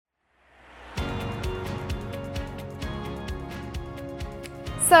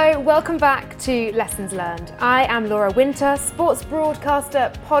So, welcome back to Lessons Learned. I am Laura Winter, sports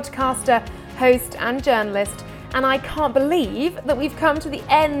broadcaster, podcaster, host and journalist, and I can't believe that we've come to the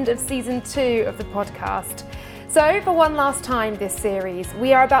end of season 2 of the podcast. So, for one last time this series,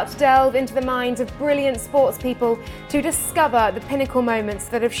 we are about to delve into the minds of brilliant sports people to discover the pinnacle moments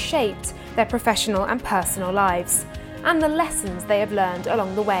that have shaped their professional and personal lives, and the lessons they have learned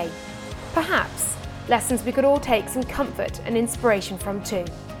along the way. Perhaps lessons we could all take some comfort and inspiration from too.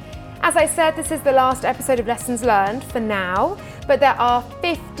 As I said, this is the last episode of Lessons Learned for now, but there are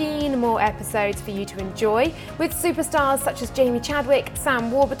 15 more episodes for you to enjoy with superstars such as Jamie Chadwick, Sam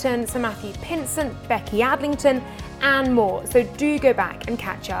Warburton, Sir Matthew Pinsent, Becky Adlington and more, so do go back and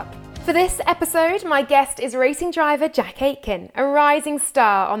catch up. For this episode, my guest is racing driver Jack Aitken, a rising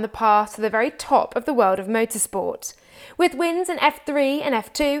star on the path to the very top of the world of motorsport. With wins in F3 and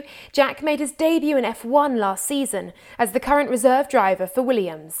F2, Jack made his debut in F1 last season as the current reserve driver for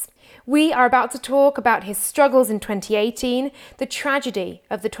Williams. We are about to talk about his struggles in 2018, the tragedy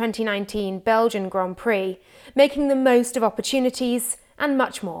of the 2019 Belgian Grand Prix, making the most of opportunities, and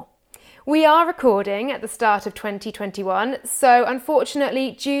much more. We are recording at the start of 2021, so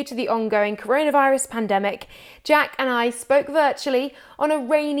unfortunately, due to the ongoing coronavirus pandemic, Jack and I spoke virtually on a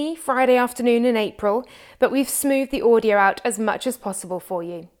rainy Friday afternoon in April, but we've smoothed the audio out as much as possible for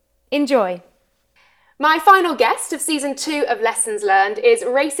you. Enjoy! My final guest of season 2 of Lessons Learned is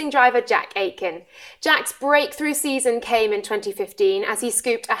racing driver Jack Aitken. Jack's breakthrough season came in 2015 as he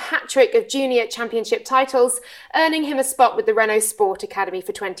scooped a hat-trick of junior championship titles, earning him a spot with the Renault Sport Academy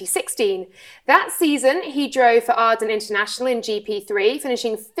for 2016. That season, he drove for Arden International in GP3,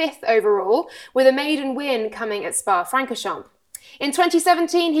 finishing 5th overall, with a maiden win coming at Spa-Francorchamps. In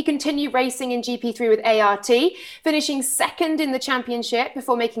 2017, he continued racing in GP3 with ART, finishing 2nd in the championship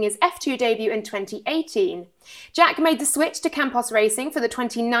before making his F2 debut in 2018. Jack made the switch to Campos Racing for the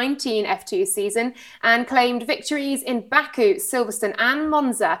 2019 F2 season and claimed victories in Baku, Silverstone and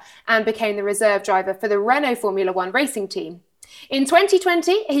Monza, and became the reserve driver for the Renault Formula One racing team. In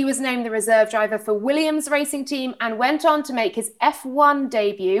 2020, he was named the reserve driver for Williams racing team and went on to make his F1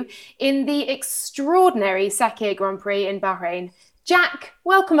 debut in the extraordinary Sakhir Grand Prix in Bahrain. Jack,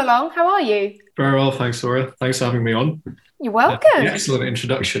 welcome along. How are you? Very well, thanks, Laura. Thanks for having me on. You're welcome. Excellent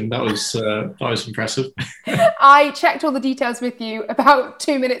introduction. That was impressive. I checked all the details with you about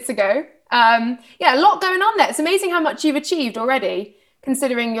 2 minutes ago. A lot going on there. It's amazing how much you've achieved already,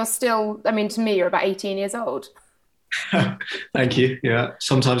 considering you're still, to me, you're about 18 years old. Thank you. Yeah,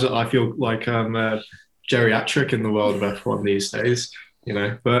 sometimes I feel like I'm geriatric in the world of F1 these days,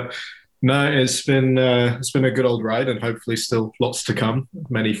 but no, it's been a good old ride and hopefully still lots to come.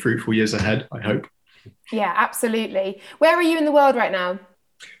 Many fruitful years ahead, I hope. Yeah, absolutely. Where are you in the world right now?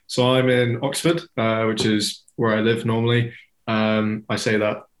 So I'm in Oxford, which is where I live normally. I say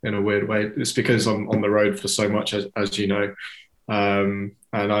that in a weird way. It's because I'm on the road for so much, as you know. And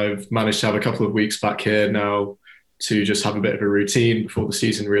I've managed to have a couple of weeks back here now to just have a bit of a routine before the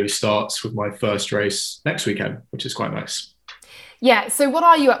season really starts with my first race next weekend, which is quite nice. Yeah, so what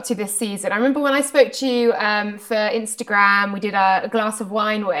are you up to this season? I remember when I spoke to you for Instagram, we did a glass of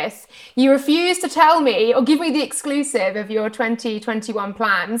wine with, you refused to tell me or give me the exclusive of your 2021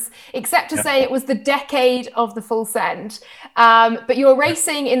 plans, except to say it was the decade of the full send. But you're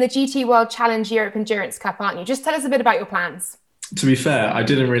racing in the GT World Challenge Europe Endurance Cup, aren't you? Just tell us a bit about your plans. To be fair, I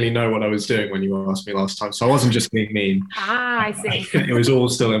didn't really know what I was doing when you asked me last time, so I wasn't just being mean. I see. It was all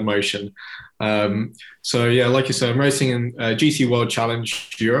still in motion. Like you said, I'm racing in GT World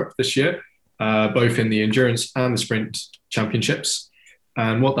Challenge Europe this year, both in the endurance and the sprint championships.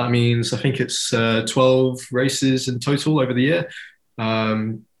 And what that means, I think it's 12 races in total over the year,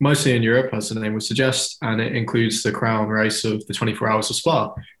 mostly in Europe, as the name would suggest, and it includes the crown race of the 24 Hours of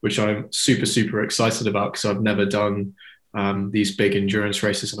Spa, which I'm super, super excited about because I've never done these big endurance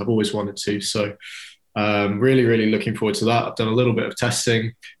races and I've always wanted to. So really, really looking forward to that. I've done a little bit of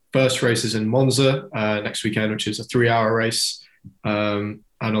testing. First race is in Monza next weekend, which is a 3-hour race. And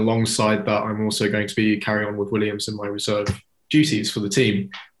alongside that, I'm also going to be carrying on with Williams in my reserve duties for the team.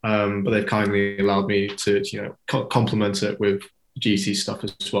 But they've kindly allowed me to, complement it with GT stuff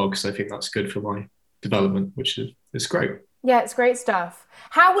as well, because I think that's good for my development, which is great. Yeah, it's great stuff.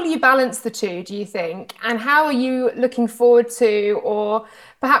 How will you balance the two, do you think? And how are you looking forward to, or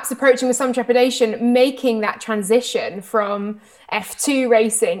perhaps approaching with some trepidation, making that transition from F2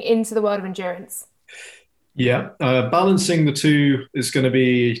 racing into the world of endurance? Yeah, balancing the two is going to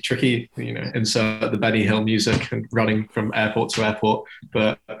be tricky, insert the Benny Hill music and running from airport to airport.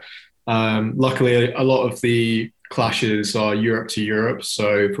 But luckily, a lot of the clashes are Europe to Europe.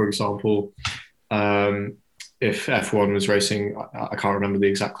 So, for example, if F1 was racing, I can't remember the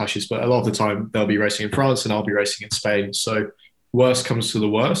exact clashes, but a lot of the time they'll be racing in France and I'll be racing in Spain. So worst comes to the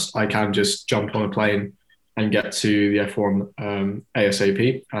worst, I can just jump on a plane and get to the F1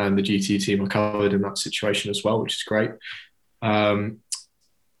 ASAP, and the GT team are covered in that situation as well, which is great.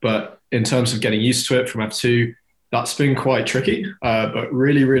 But in terms of getting used to it from F2, that's been quite tricky, but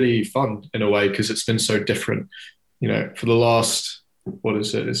really, really fun in a way, because it's been so different. For the last,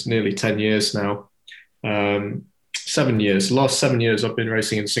 it's nearly 10 years now. 7 years. The last 7 years I've been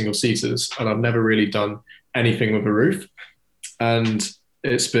racing in single seaters, and I've never really done anything with a roof. And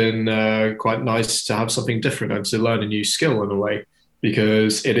it's been quite nice to have something different and to learn a new skill in a way,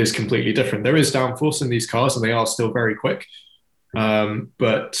 because it is completely different. There is downforce in these cars and they are still very quick.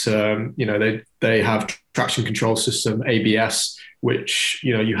 But they have traction control system, ABS, which,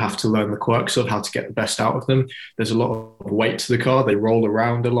 you have to learn the quirks of how to get the best out of them. There's a lot of weight to the car. They roll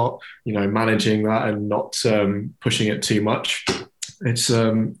around a lot, managing that and not pushing it too much. It's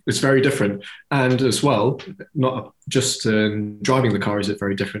very different. And as well, not just driving the car is it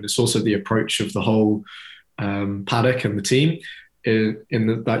very different. It's also the approach of the whole paddock and the team,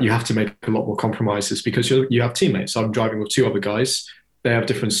 that you have to make a lot more compromises, because you have teammates. I'm driving with two other guys. They have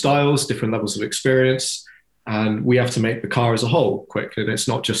different styles, different levels of experience, and we have to make the car as a whole quick. And it's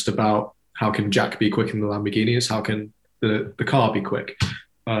not just about how can Jack be quick in the Lamborghini, it's how can the car be quick.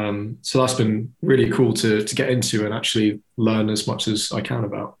 So that's been really cool to get into and actually learn as much as I can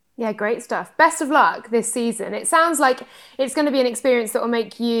about. Yeah, great stuff. Best of luck this season. It sounds like it's going to be an experience that will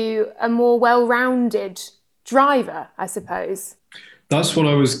make you a more well-rounded driver, I suppose. That's what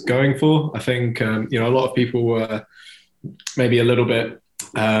I was going for. I think, a lot of people were maybe a little bit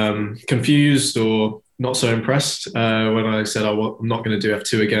confused or not so impressed when I said, I'm not going to do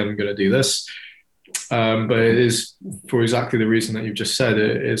F2 again, I'm going to do this. But it is for exactly the reason that you've just said.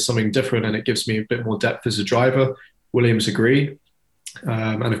 It is something different and it gives me a bit more depth as a driver. Williams agree.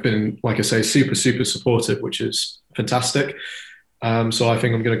 And have been, like I say, super, super supportive, which is fantastic. So I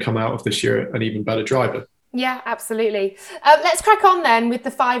think I'm going to come out of this year an even better driver. Yeah, absolutely. Let's crack on then with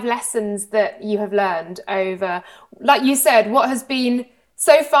the 5 lessons that you have learned over, like you said, what has been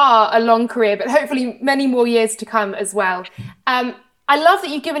so far a long career, but hopefully many more years to come as well. I love that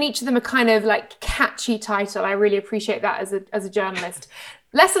you've given each of them a kind of like catchy title. I really appreciate that as a journalist.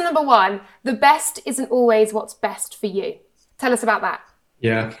 Lesson number 1, the best isn't always what's best for you. Tell us about that.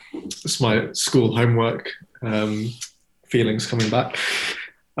 Yeah, it's my school homework feelings coming back.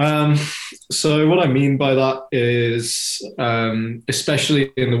 So what I mean by that is,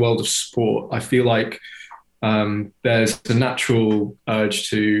 especially in the world of sport, I feel like there's a natural urge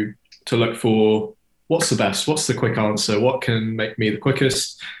to look for what's the best, what's the quick answer, what can make me the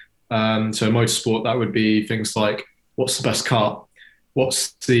quickest. So in motorsport, that would be things like, what's the best car,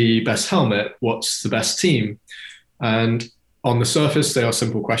 what's the best helmet, what's the best team. And on the surface, they are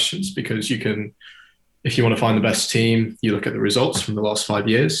simple questions, because you can, if you want to find the best team, you look at the results from the last 5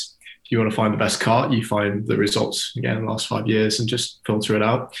 years. If you want to find the best car, you find the results again in the last 5 years and just filter it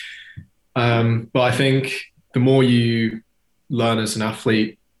out. But I think the more you learn as an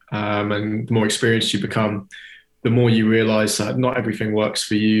athlete and the more experienced you become, the more you realize that not everything works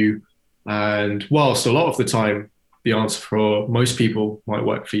for you. And whilst a lot of the time, the answer for most people might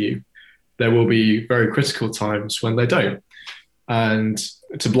work for you, there will be very critical times when they don't. And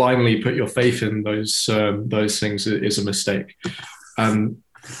to blindly put your faith in those things is a mistake.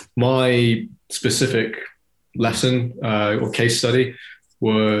 My specific lesson or case study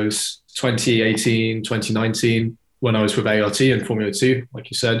was 2018, 2019, when I was with ART in Formula 2, like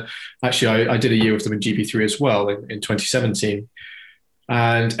you said. Actually, I did a year with them in GP3 as well in 2017.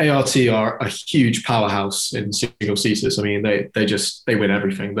 And ART are a huge powerhouse in single seaters. I mean, they win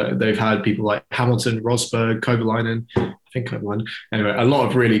everything. They've had people like Hamilton, Rosberg, Kovalainen, anyway, a lot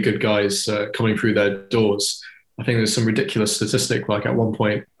of really good guys coming through their doors. I think there's some ridiculous statistic, like at one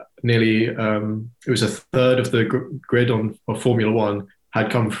point, nearly it was a third of the grid of Formula One had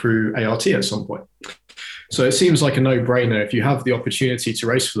come through ART at some point. So it seems like a no-brainer. If you have the opportunity to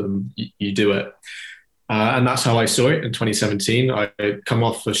race for them, you do it. And that's how I saw it in 2017. I had come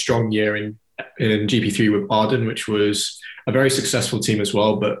off a strong year in GP3 with Arden, which was a very successful team as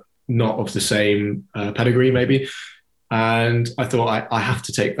well, but not of the same pedigree maybe. And I thought, I have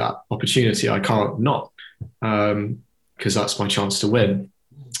to take that opportunity. I can't not, because that's my chance to win.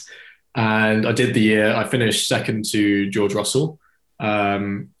 And I did the year. I finished second to George Russell.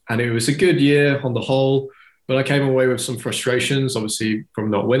 And it was a good year on the whole, but I came away with some frustrations, obviously, from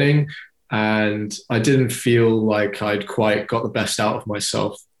not winning. And I didn't feel like I'd quite got the best out of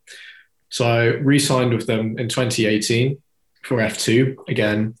myself. So I re-signed with them in 2018 for F2.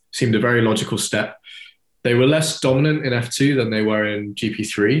 Again, seemed a very logical step. they were less dominant in F2 than they were in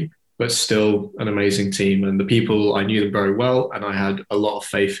GP3, but still an amazing team. And the people, I knew them very well, and I had a lot of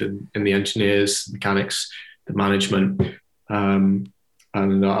faith in the engineers, mechanics, the management, and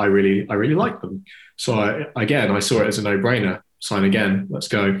I really liked them. So I saw it as a no-brainer. Sign again, let's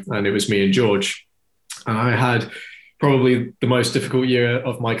go. And it was me and George. And I had probably the most difficult year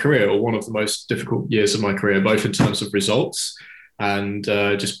of my career, or one of the most difficult years of my career, both in terms of results and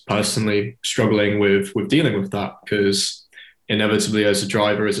just personally struggling with dealing with that, because inevitably as a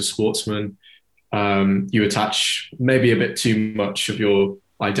driver, as a sportsman, you attach maybe a bit too much of your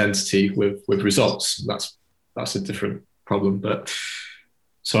identity with results. That's a different problem. But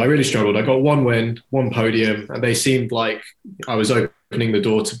so I really struggled. I got one win, one podium, and they seemed like I was opening the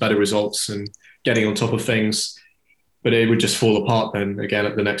door to better results and getting on top of things. But it would just fall apart then again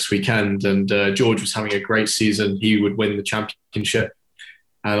at the next weekend. And George was having a great season. He would win the championship.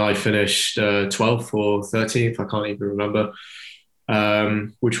 And I finished 12th or 13th, I can't even remember,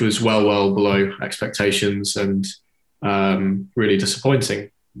 which was well below expectations and really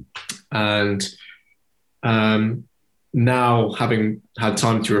disappointing. And now, having had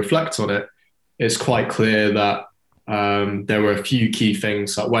time to reflect on it, it's quite clear that there were a few key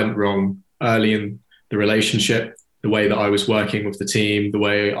things that went wrong early in the relationship, the way that I was working with the team, the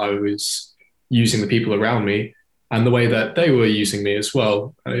way I was using the people around me, and the way that they were using me as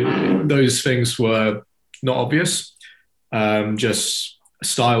well. Those things were not obvious, just a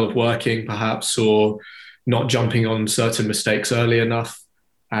style of working perhaps, or not jumping on certain mistakes early enough.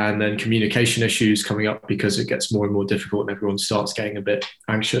 And then communication issues coming up because it gets more and more difficult and everyone starts getting a bit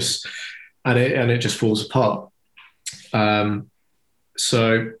anxious, and it just falls apart. And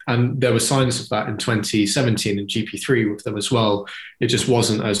there were signs of that in 2017 in GP3 with them as well. It just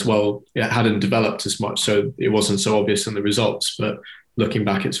wasn't as well, it hadn't developed as much, so it wasn't so obvious in the results, but looking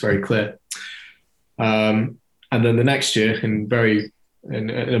back, it's very clear. And then the next year, in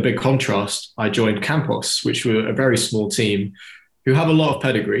a big contrast, I joined Campos, which were a very small team who have a lot of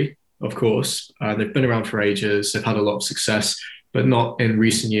pedigree, of course. They've been around for ages. They've had a lot of success, but not in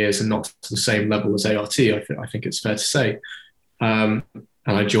recent years and not to the same level as ART, I think it's fair to say. And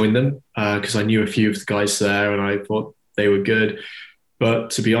I joined them because I knew a few of the guys there and I thought they were good. But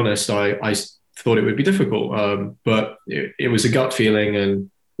to be honest, I thought it would be difficult. But it was a gut feeling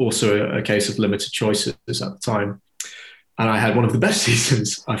and also a case of limited choices at the time. And I had one of the best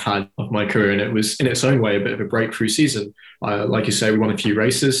seasons I've had of my career. And it was in its own way a bit of a breakthrough season. Like you say, we won a few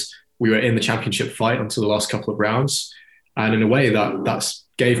races. We were in the championship fight until the last couple of rounds. And in a way that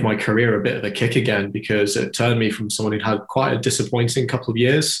gave my career a bit of a kick again, because it turned me from someone who'd had quite a disappointing couple of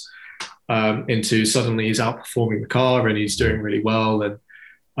years into suddenly he's outperforming the car and he's doing really well. And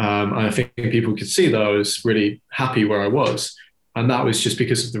I think people could see that I was really happy where I was. And that was just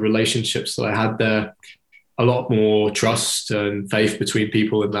because of the relationships that I had there. A lot more trust and faith between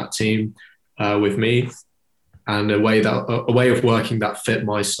people in that team with me, and a way of working that fit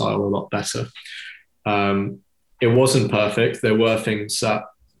my style a lot better. It wasn't perfect. There were things that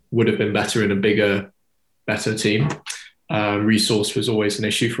would have been better in a better team. Resource was always an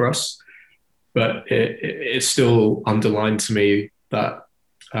issue for us, but it still underlined to me that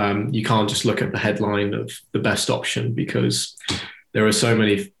you can't just look at the headline of the best option, because there are so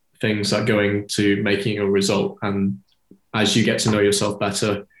many things that go into making a result. And as you get to know yourself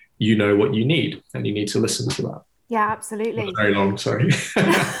better, you know what you need, and you need to listen to that. Yeah, absolutely. Very long, sorry. No,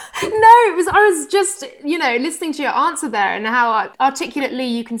 I was just, listening to your answer there and how articulately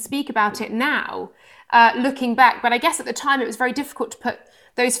you can speak about it now, looking back. But I guess at the time it was very difficult to put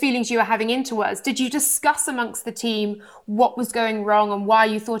those feelings you were having into words. Did you discuss amongst the team what was going wrong and why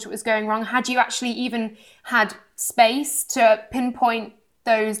you thought it was going wrong? Had you actually even had space to pinpoint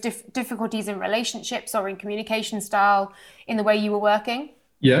those difficulties in relationships or in communication style in the way you were working?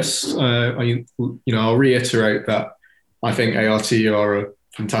 Yes, I'll reiterate that I think ART are a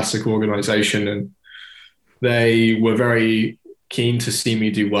fantastic organisation, and they were very keen to see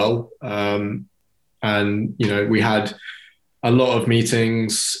me do well. And we had a lot of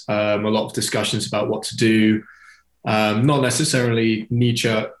meetings, a lot of discussions about what to do. Not necessarily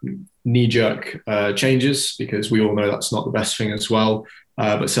knee-jerk changes, because we all know that's not the best thing as well.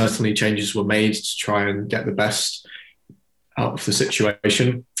 But certainly changes were made to try and get the best out of the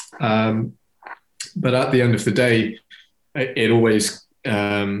situation. But at the end of the day, it always,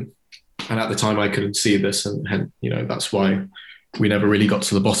 and at the time I couldn't see this, and that's why we never really got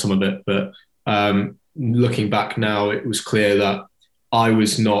to the bottom of it. But looking back now, it was clear that I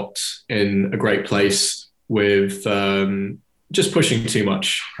was not in a great place with just pushing too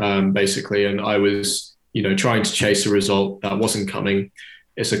much, basically. And I was, trying to chase a result that wasn't coming.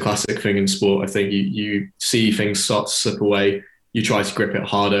 it's a classic thing in sport. I think you see things start to slip away, you try to grip it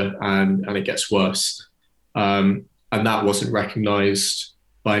harder, and it gets worse. And that wasn't recognised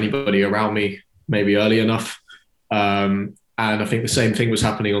by anybody around me, maybe early enough. And I think the same thing was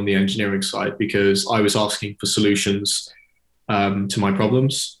happening on the engineering side, because I was asking for solutions to my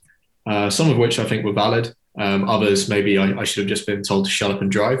problems, some of which I think were valid. Others, maybe I should have just been told to shut up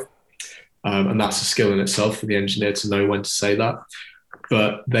and drive. And that's a skill in itself for the engineer to know when to say that.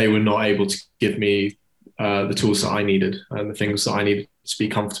 But they were not able to give me the tools that I needed and the things that I needed to be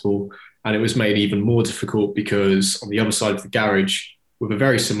comfortable. And it was made even more difficult because on the other side of the garage, with a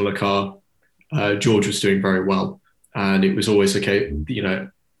very similar car, George was doing very well. And it was always okay,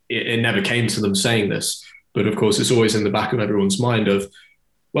 it never came to them saying this. But of course, it's always in the back of everyone's mind of,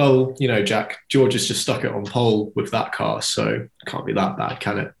 well, Jack, George has just stuck it on pole with that car, so it can't be that bad,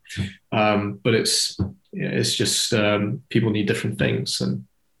 can it? But it's just people need different things. And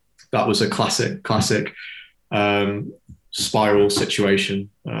that was a classic spiral situation,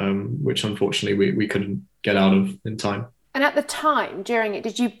 which unfortunately we couldn't get out of in time. And at the time, during it,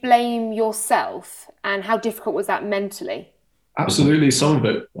 did you blame yourself? And how difficult was that mentally? Absolutely. Some of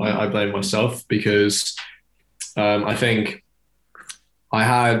it I blame myself, because I think I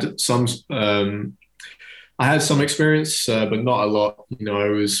had some experience, but not a lot. I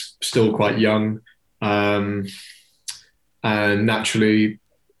was still quite young. And naturally,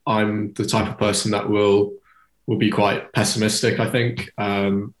 I'm the type of person that will be quite pessimistic, I think,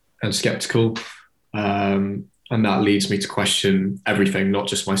 and skeptical. And that leads me to question everything, not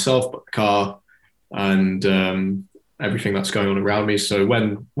just myself, but the car and everything that's going on around me. So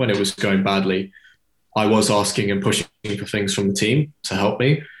when it was going badly, I was asking and pushing for things from the team to help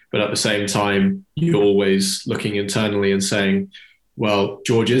me. But at the same time, you're always looking internally and saying, well,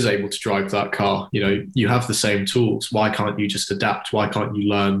 George is able to drive that car. You have the same tools. Why can't you just adapt? Why can't you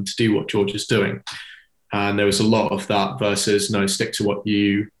learn to do what George is doing? And there was a lot of that versus, no, stick to what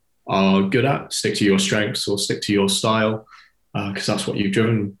you are good at, stick to your strengths or stick to your style, because that's what you've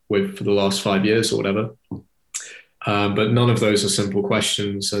driven with for the last 5 years or whatever. But none of those are simple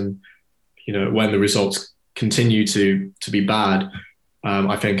questions. And, when the results continue to be bad,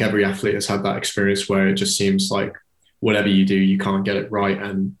 I think every athlete has had that experience where it just seems like whatever you do, you can't get it right.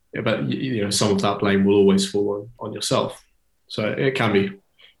 But some of that blame will always fall on yourself. So it can be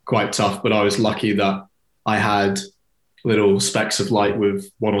quite tough, but I was lucky that I had little specks of light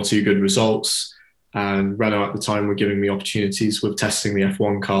with 1 or 2 good results, and Renault at the time were giving me opportunities with testing the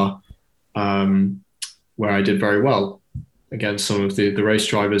F1 car, where I did very well against some of the race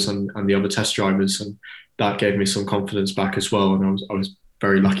drivers and the other test drivers, and that gave me some confidence back as well. And I was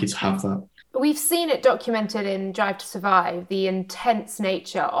very lucky to have that. We've seen it documented in Drive to Survive, the intense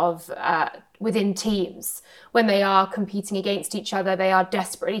nature of within teams. When they are competing against each other, they are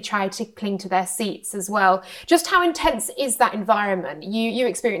desperately trying to cling to their seats as well. Just how intense is that environment? You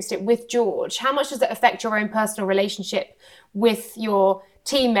experienced it with George. How much does it affect your own personal relationship with your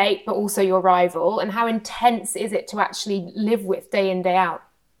teammate, but also your rival? And how intense is it to actually live with day in, day out?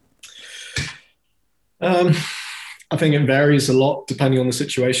 I think it varies a lot depending on the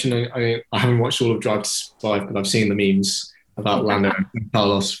situation. I haven't watched all of Drive to Survive, but I've seen the memes about Lando and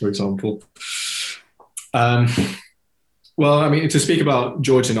Carlos, for example. Well, to speak about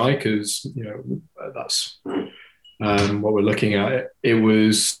George and I, because that's what we're looking at. It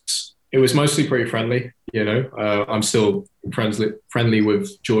was mostly pretty friendly. I'm still friendly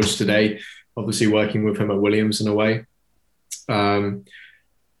with George today. Obviously, working with him at Williams in a way.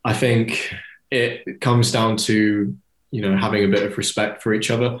 I think it comes down to having a bit of respect for each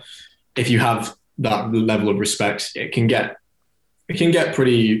other. If you have that level of respect, it can get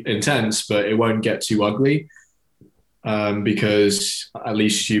pretty intense, but it won't get too ugly, because at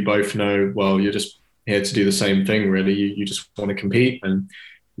least you both know, well, you're just here to do the same thing, really. You just want to compete, and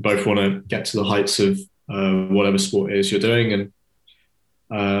you both want to get to the heights of whatever sport it is you're doing.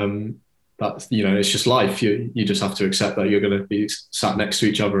 And that's, it's just life. You just have to accept that you're going to be sat next to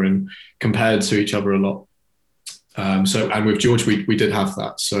each other and compared to each other a lot. And with George, we did have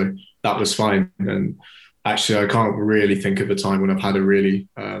that, so that was fine. And actually, I can't really think of a time when I've had a really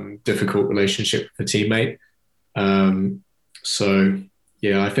difficult relationship with a teammate. So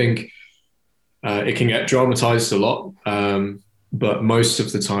yeah, I think it can get dramatized a lot, but most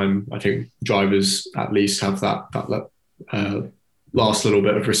of the time, I think drivers at least have that last little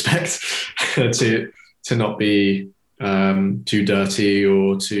bit of respect to not be too dirty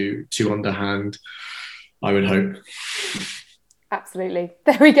or too underhand, I would hope. Absolutely.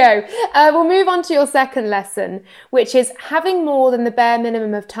 There we go. We'll move on to your second lesson, which is having more than the bare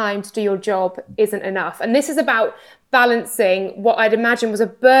minimum of time to do your job isn't enough. And this is about balancing what I'd imagine was a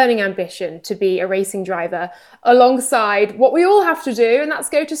burning ambition to be a racing driver alongside what we all have to do, and that's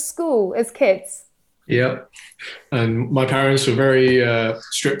go to school as kids. Yeah. And my parents were very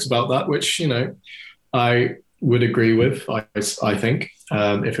strict about that, which, I would agree with, I think.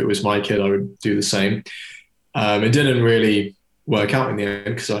 If it was my kid, I would do the same. It didn't really work out in the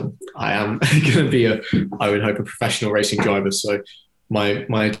end because I am going to be I would hope, a professional racing driver. So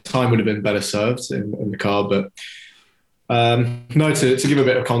my time would have been better served in the car. But no, to give a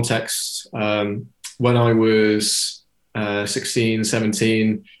bit of context, when I was 16,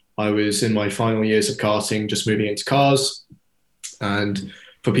 17, I was in my final years of karting, just moving into cars. And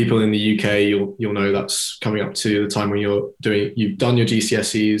for people in the UK, you'll know that's coming up to the time when you've done your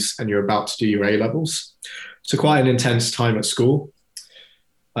GCSEs and you're about to do your A levels. So quite an intense time at school.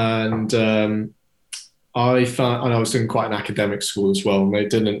 And I was doing quite an academic school as well. And they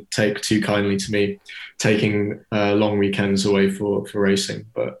didn't take too kindly to me taking long weekends away for racing.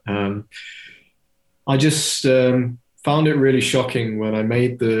 But I just found it really shocking when I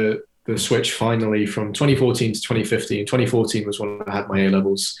made the switch finally from 2014 to 2015. 2014 was when I had my A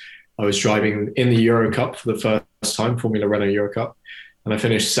levels. I was driving in the Euro Cup for the first time, Formula Renault Euro Cup, and I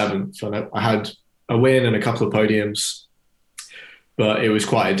finished 7th. And I had a win and a couple of podiums, but it was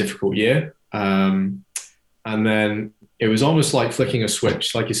quite a difficult year. And then it was almost like flicking a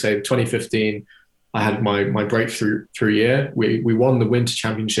switch. Like you say, 2015, I had my breakthrough year. We won the Winter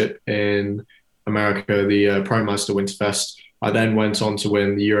Championship in America, the Pro Mazda Winterfest. I then went on to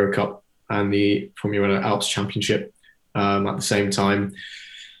win the Euro Cup and the Formula Renault Alps Championship at the same time.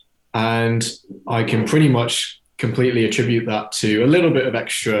 And I can pretty much completely attribute that to a little bit of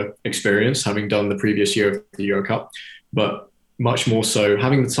extra experience, having done the previous year of the Euro Cup, but much more so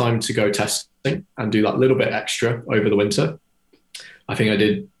having the time to go testing and do that little bit extra over the winter. I think I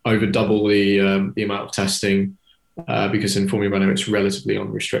did over double the amount of testing because in Formula Renault it's relatively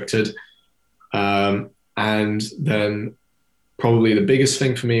unrestricted. And then probably the biggest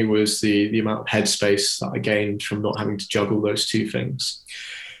thing for me was the amount of headspace that I gained from not having to juggle those two things.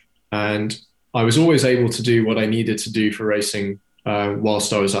 And I was always able to do what I needed to do for racing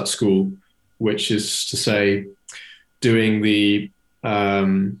whilst I was at school, which is to say, doing the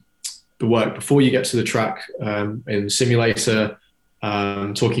work before you get to the track in simulator,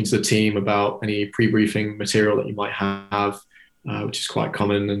 talking to the team about any pre-briefing material that you might have, which is quite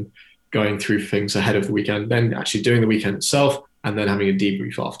common, and going through things ahead of the weekend, then actually doing the weekend itself, and then having a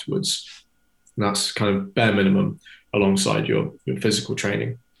debrief afterwards. And that's kind of bare minimum alongside your physical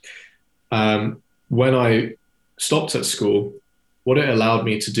training. When I stopped at school, what it allowed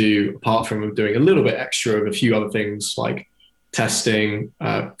me to do, apart from doing a little bit extra of a few other things like testing,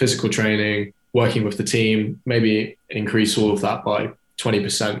 physical training, working with the team, maybe increase all of that by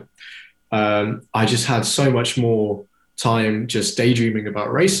 20%. I just had so much more time just daydreaming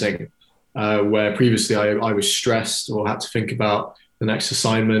about racing, where previously I was stressed or had to think about the next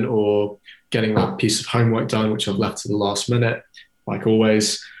assignment or getting that piece of homework done, which I've left to the last minute, like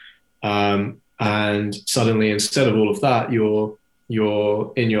always. And suddenly, instead of all of that, you're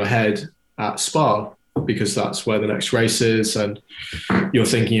in your head at Spa, because that's where the next race is. And you're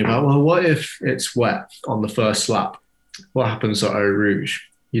thinking about, well, what if it's wet on the first lap? What happens at Eau Rouge?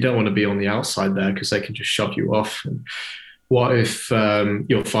 You don't want to be on the outside there because they can just shove you off. And what if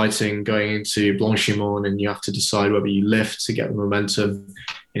you're fighting going into Blanchimont and you have to decide whether you lift to get the momentum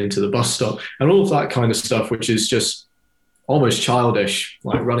into the bus stop, and all of that kind of stuff, which is just almost childish,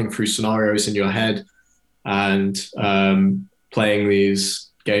 like running through scenarios in your head and playing these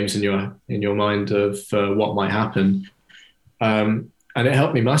games in your mind of what might happen. And it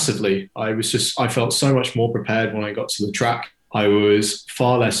helped me massively. I felt so much more prepared when I got to the track. I was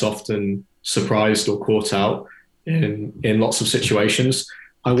far less often surprised or caught out in lots of situations.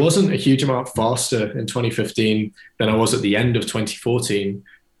 I wasn't a huge amount faster in 2015 than I was at the end of 2014,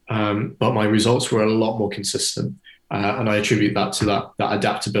 but my results were a lot more consistent. And I attribute that to that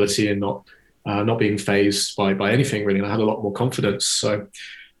adaptability and not being fazed by anything really. And I had a lot more confidence. So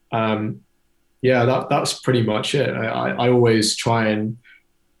that's pretty much it. I always try and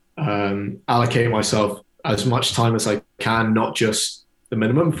allocate myself as much time as I can, not just the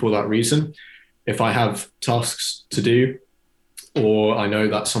minimum, for that reason. If I have tasks to do, or I know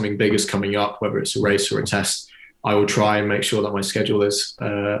that something big is coming up, whether it's a race or a test, I will try and make sure that my schedule is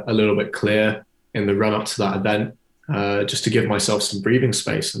a little bit clear in the run up to that event, just to give myself some breathing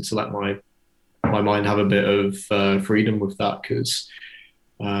space and to let my mind have a bit of freedom with that, because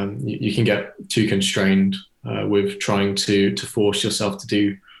you can get too constrained with trying to force yourself to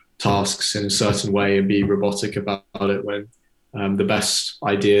do tasks in a certain way and be robotic about it, when the best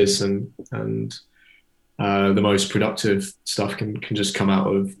ideas and the most productive stuff can just come out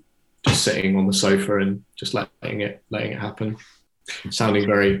of just sitting on the sofa and just letting it happen. Sounding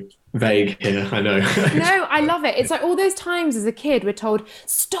very vague here, I know. No, I love it. It's like all those times as a kid we're told,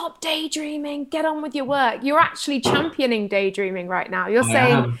 stop daydreaming, get on with your work. You're actually championing daydreaming right now. You're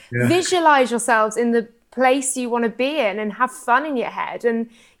saying, visualize yourselves in the place you want to be in and have fun in your head, and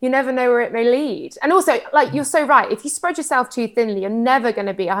you never know where it may lead. And also, like, you're so right. If you spread yourself too thinly, you're never going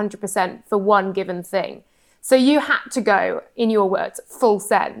to be 100% for one given thing. So you had to go, in your words, full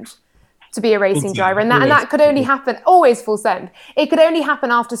send to be a racing driver. And that could only happen, always full send. It could only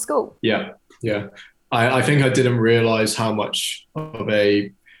happen after school. Yeah. I think I didn't realize how much of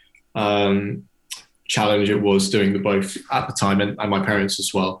a challenge it was doing the both at the time, and my parents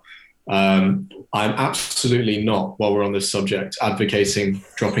as well. I'm absolutely not, while we're on this subject, advocating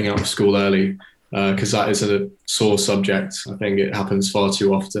dropping out of school early, because that is a sore subject. I think it happens far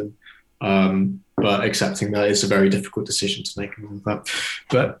too often. But accepting that it's a very difficult decision to make.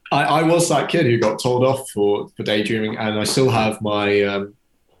 But I was that kid who got told off for daydreaming, and I still have my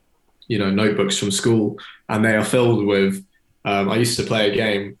notebooks from school, and they are filled with. I used to play a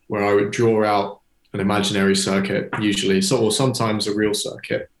game where I would draw out an imaginary circuit, usually, or sometimes a real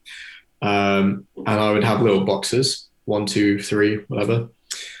circuit, and I would have little boxes, 1, 2, 3, whatever,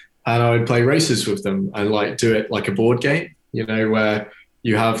 and I would play races with them and like do it like a board game, where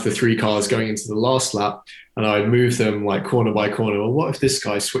you have the 3 cars going into the last lap, and I would move them like corner by corner. Well, what if this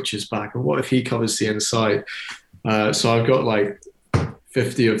guy switches back? And what if he covers the inside? So I've got like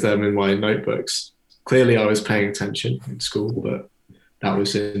 50 of them in my notebooks. Clearly I was paying attention in school, but that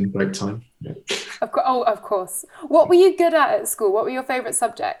was in break time. Yeah. Of course. What were you good at school? What were your favourite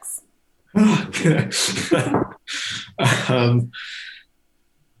subjects?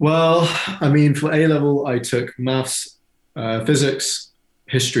 Well, I mean, for A-level, I took maths, physics,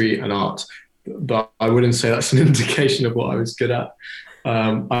 history and art, but I wouldn't say that's an indication of what I was good at.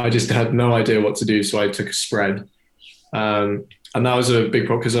 I just had no idea what to do, so I took a spread, and that was a big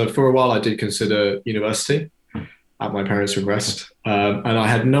problem because for a while I did consider university at my parents' request, and I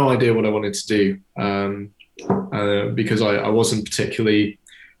had no idea what I wanted to do because I wasn't particularly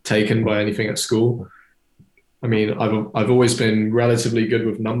taken by anything at school. I mean, I've always been relatively good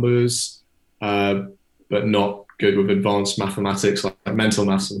with numbers, but not good with advanced mathematics, like mental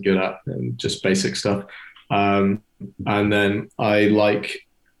maths I'm good at, and just basic stuff. And then I like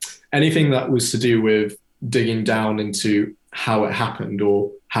anything that was to do with digging down into how it happened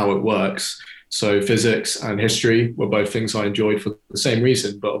or how it works. So physics and history were both things I enjoyed for the same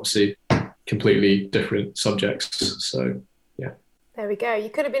reason, but obviously completely different subjects. So, yeah. There we go. You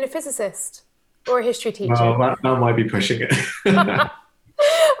could have been a physicist or a history teacher. Well, that might be pushing it.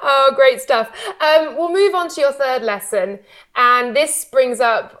 Oh, great stuff. We'll move on to your third lesson. And this brings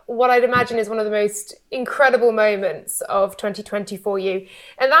up what I'd imagine is one of the most incredible moments of 2020 for you.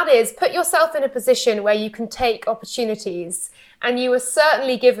 And that is, put yourself in a position where you can take opportunities. And you were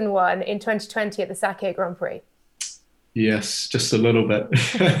certainly given one in 2020 at the Sakhir Grand Prix. Yes, just a little bit.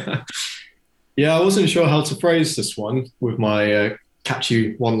 Yeah, I wasn't sure how to phrase this one with my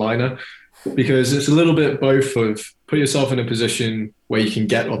catchy one-liner, because it's a little bit both of put yourself in a position where you can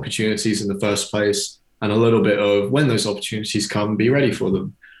get opportunities in the first place, and a little bit of when those opportunities come, be ready for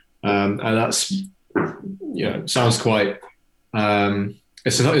them. And that's, sounds quite,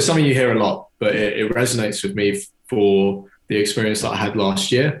 it's something you hear a lot, but it resonates with me for the experience that I had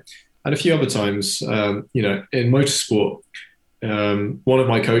last year and a few other times. In motorsport, one of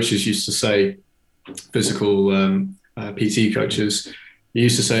my coaches used to say, physical PT coaches, he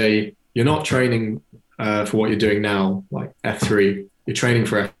used to say, you're not training for what you're doing now, like F3, you're training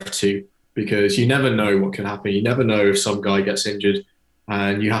for F2, because you never know what can happen. You never know if some guy gets injured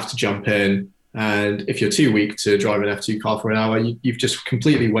and you have to jump in. And if you're too weak to drive an F2 car for an hour, you've just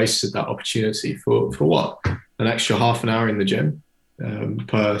completely wasted that opportunity for what? An extra half an hour in the gym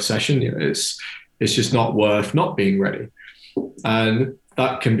per session. It's just not worth not being ready. And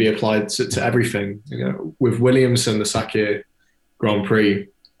that can be applied to everything. With Williams and the Sakhir Grand Prix,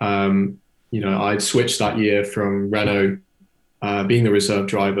 I'd switched that year from Renault, being the reserve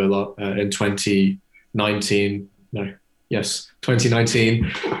driver in 2019,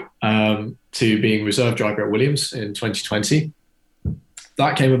 to being reserve driver at Williams in 2020.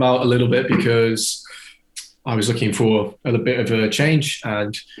 That came about a little bit because I was looking for a bit of a change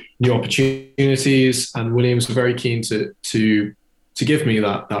and new opportunities, and Williams were very keen to give me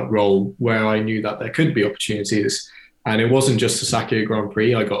that role where I knew that there could be opportunities. And it wasn't just the Sakhir Grand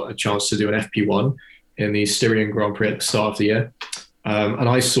Prix. I got a chance to do an FP1 in the Styrian Grand Prix at the start of the year. And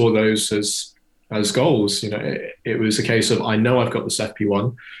I saw those as goals. It was a case of, I know I've got this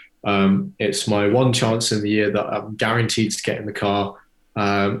FP1. It's my one chance in the year that I'm guaranteed to get in the car,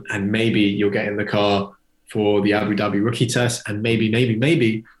 and maybe you'll get in the car for the Abu Dhabi rookie test, and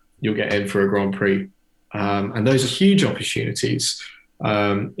maybe you'll get in for a Grand Prix. And those are huge opportunities.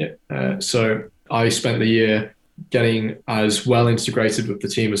 So I spent the year getting as well integrated with the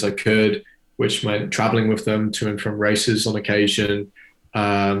team as I could, which meant traveling with them to and from races on occasion,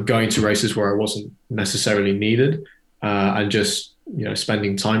 going to races where I wasn't necessarily needed, and just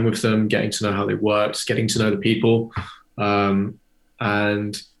spending time with them, getting to know how they worked, getting to know the people,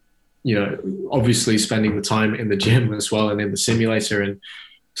 and obviously spending the time in the gym as well and in the simulator and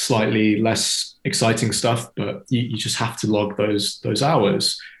slightly less exciting stuff, but you just have to log those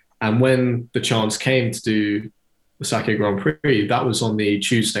hours. And when the chance came to do the Sakhir Grand Prix, that was on the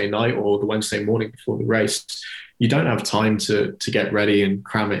Tuesday night or the Wednesday morning before the race. You don't have time to get ready and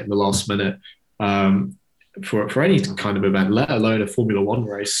cram it in the last minute for any kind of event, let alone a Formula One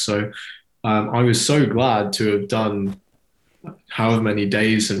race. So I was so glad to have done however many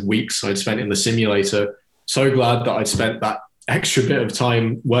days and weeks I'd spent in the simulator. So glad that I'd spent that extra bit of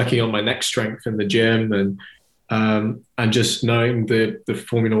time working on my neck strength in the gym and just knowing the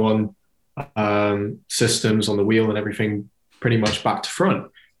Formula One systems on the wheel and everything pretty much back to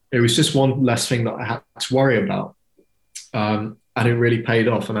front. It was just one less thing that I had to worry about. And it really paid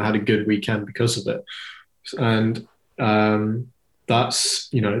off, and I had a good weekend because of it. And that's,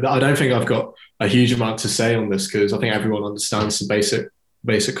 I don't think I've got a huge amount to say on this, because I think everyone understands the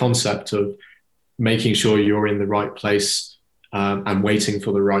basic concept of making sure you're in the right place and waiting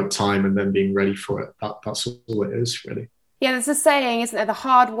for the right time and then being ready for it. That's all it is, really. Yeah, there's a saying, isn't there? The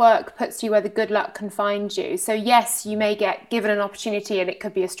hard work puts you where the good luck can find you. So yes, you may get given an opportunity and it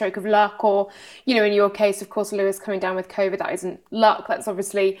could be a stroke of luck, or, in your case, of course, Lewis coming down with COVID, that isn't luck. That's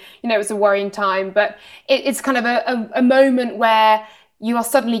obviously, it's a worrying time, but it's kind of a moment where you are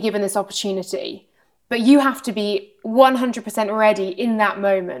suddenly given this opportunity, but you have to be 100% ready in that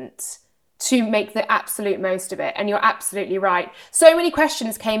moment to make the absolute most of it. And you're absolutely right. So many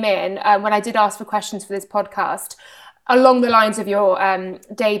questions came in when I did ask for questions for this podcast, along the lines of your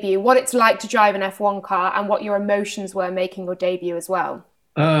debut, what it's like to drive an F1 car and what your emotions were making your debut as well.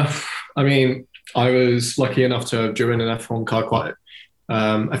 I was lucky enough to have driven an F1 car quite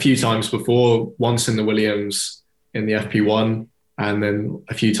a few times before, once in the Williams in the FP1 and then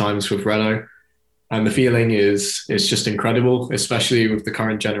a few times with Renault. And the feeling is just incredible, especially with the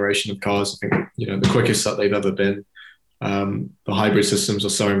current generation of cars. I think, the quickest that they've ever been. The hybrid systems are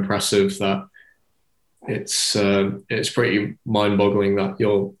so impressive that it's pretty mind-boggling that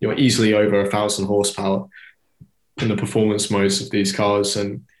you're easily over 1,000 horsepower in the performance modes of these cars,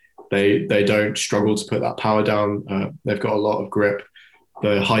 and they don't struggle to put that power down. They've got a lot of grip.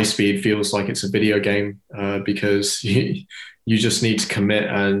 The high speed feels like it's a video game because you just need to commit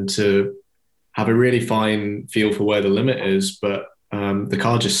and to have a really fine feel for where the limit is, but the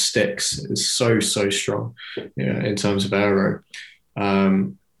car just sticks. It's so strong, in terms of aero.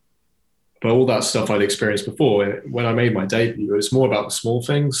 But all that stuff I'd experienced before. When I made my debut, it was more about the small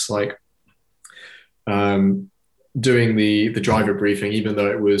things, like doing the driver briefing, even though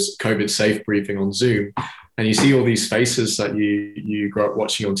it was COVID safe briefing on Zoom. And you see all these faces that you grow up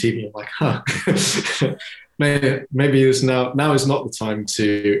watching on TV. I'm like, maybe now is not the time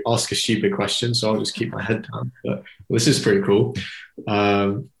to ask a stupid question, so I'll just keep my head down. But this is pretty cool.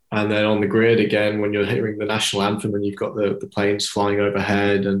 And then on the grid again, when you're hearing the national anthem and you've got the planes flying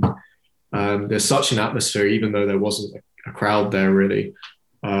overhead, and there's such an atmosphere, even though there wasn't a crowd there really.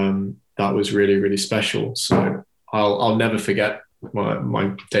 That was really, really special. So I'll never forget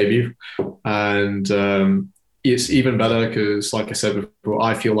my debut. And it's even better because, like I said before,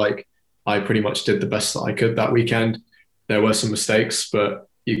 I feel like I pretty much did the best that I could that weekend. There were some mistakes, but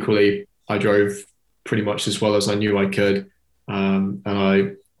equally I drove pretty much as well as I knew I could. And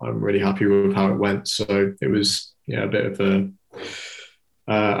I'm really happy with how it went. So it was a bit of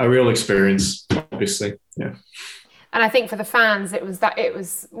a real experience, obviously. Yeah. And I think for the fans, it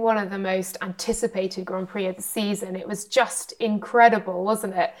was one of the most anticipated Grand Prix of the season. It was just incredible,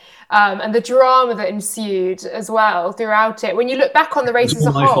 wasn't it? And the drama that ensued as well throughout it. When you look back on the race as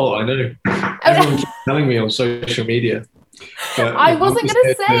a whole. It's my fault, I know. Everyone keeps telling me on social media. But I wasn't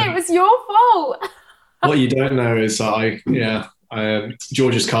going to say it was your fault. What you don't know is that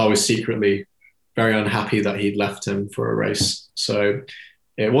George's car was secretly very unhappy that he'd left him for a race. So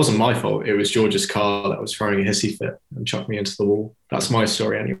it wasn't my fault. It was George's car that was throwing a hissy fit and chucked me into the wall. That's my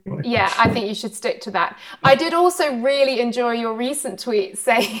story anyway. Yeah, I think you should stick to that. I did also really enjoy your recent tweet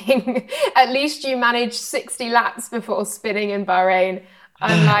saying at least you managed 60 laps before spinning in Bahrain,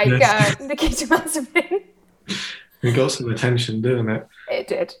 unlike Nikita Mazepin. It got some attention, didn't it? It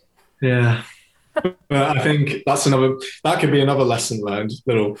did. Yeah. But I think that could be another lesson learned,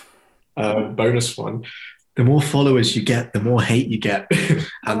 little bonus one. The more followers you get, the more hate you get.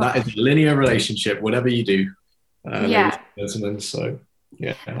 And that Oh, is a linear relationship, whatever you do, ladies yeah. and gentlemen. So,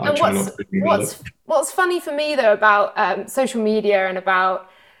 yeah, I And try not to think about it. what's funny for me though about social media and about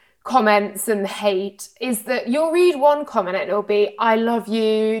comments and hate is that you'll read one comment and it'll be, I love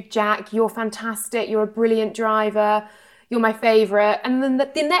you, Jack, you're fantastic, you're a brilliant driver, you're my favorite. And then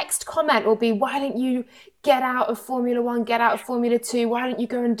the next comment will be, why don't you get out of Formula One, get out of Formula Two, why don't you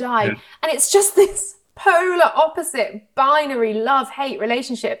go and die? Yeah. And it's just this polar opposite binary love hate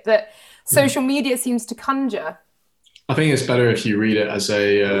relationship that social media seems to conjure. I think it's better if you read it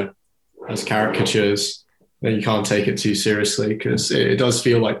as caricatures. Then you can't take it too seriously because it does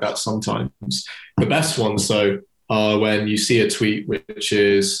feel like that sometimes. The best ones, though, are when you see a tweet which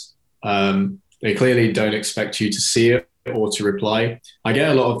is they clearly don't expect you to see it or to reply. I get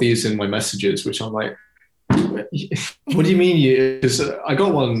a lot of these in my messages, which I'm like, what do you mean? Because I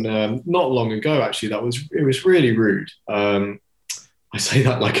got one not long ago, actually. It was really rude. I say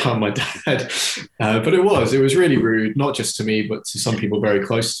that like I'm my dad, but it was really rude, not just to me, but to some people very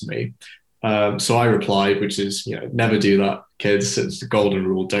close to me. So I replied, which is, never do that, kids. It's the golden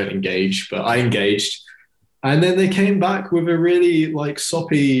rule, don't engage. But I engaged. And then they came back with a really like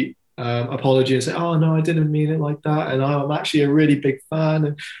soppy apology and said, oh, no, I didn't mean it like that. And I'm actually a really big fan.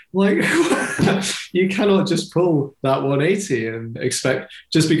 And like, you cannot just pull that 180 and expect,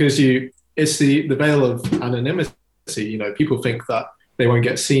 just because it's the veil of anonymity. People think that they won't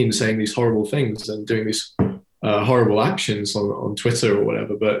get seen saying these horrible things and doing these horrible actions on Twitter or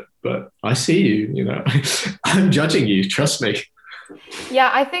whatever, but I see you, I'm judging you, trust me.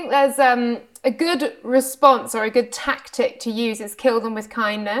 Yeah, I think there's a good response or a good tactic to use is kill them with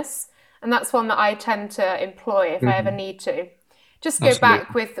kindness. And that's one that I tend to employ if I ever need to. Just go back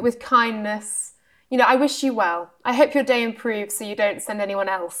Absolutely. with kindness. I wish you well. I hope your day improves so you don't send anyone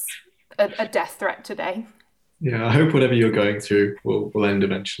else a death threat today. Yeah, I hope whatever you're going through will end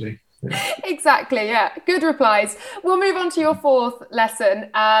eventually. Yeah. Exactly, yeah. Good replies. We'll move on to your fourth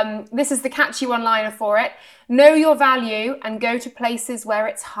lesson. This is the catchy one-liner for it. Know your value and go to places where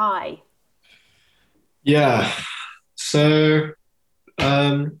it's high. Yeah. So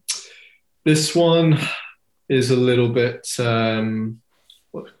this one is a little bit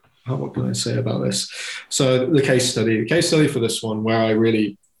what can I say about this? So the case study for this one, where I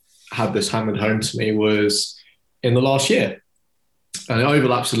really had this hammered home to me, was in the last year, and it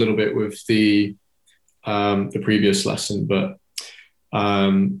overlaps a little bit with the previous lesson. But I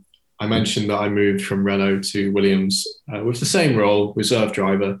mentioned that I moved from Renault to Williams with the same role, reserve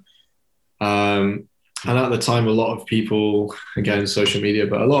driver. And at the time, a lot of people, again, social media,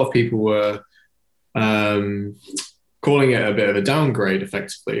 but a lot of people were calling it a bit of a downgrade,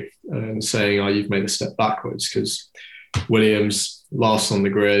 effectively, and saying, "Oh, you've made a step backwards," because Williams last on the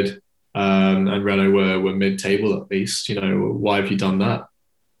grid, and Renault were mid-table at least. Why have you done that?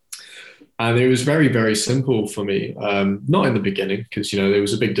 And it was very, very simple for me. Not in the beginning, because there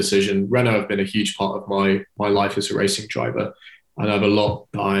was a big decision. Renault have been a huge part of my life as a racing driver, and I have a lot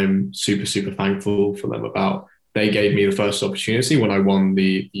that I'm super, super thankful for them about. They gave me the first opportunity when I won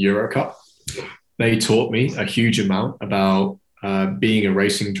the Euro Cup. They taught me a huge amount about being a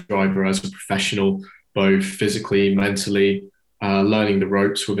racing driver as a professional, both physically, mentally, learning the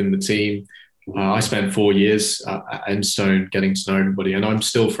ropes within the team. I spent 4 years at Enstone getting to know everybody, and I'm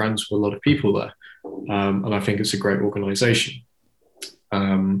still friends with a lot of people there. And I think it's a great organization.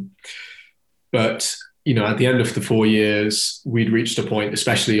 But at the end of the 4 years, we'd reached a point,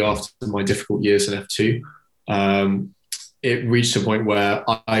 especially after my difficult years in F2, it reached a point where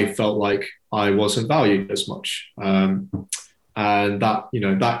I felt like I wasn't valued as much. And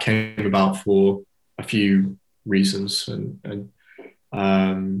that came about for a few reasons and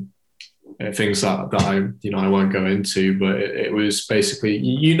things that I won't go into, but it was basically,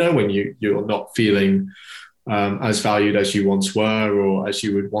 when you're not feeling as valued as you once were or as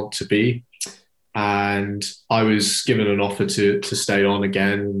you would want to be. And I was given an offer to stay on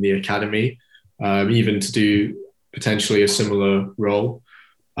again in the academy, even to do potentially a similar role.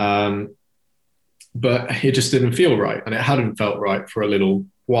 But it just didn't feel right, and it hadn't felt right for a little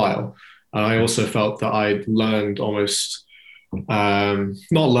while. And I also felt that I'd learned almost, not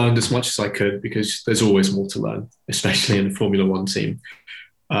learned as much as I could, because there's always more to learn, especially in a Formula One team.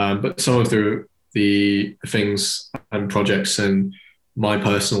 But some of the things and projects and my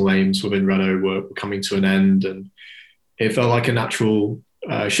personal aims within Renault were coming to an end, and it felt like a natural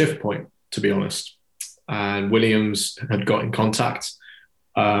shift point, to be honest. And Williams had got in contact.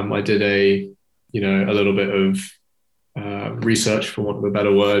 I did a little bit of research, for want of a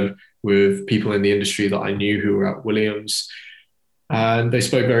better word, with people in the industry that I knew who were at Williams, and they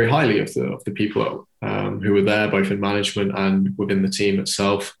spoke very highly of the people who were there, both in management and within the team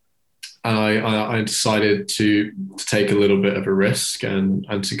itself. And I decided to take a little bit of a risk and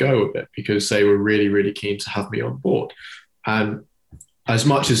to go with it, because they were really, really keen to have me on board. And as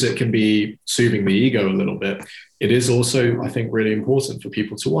much as it can be soothing the ego a little bit, it is also, I think, really important for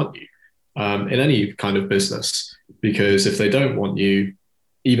people to want you in any kind of business, because if they don't want you,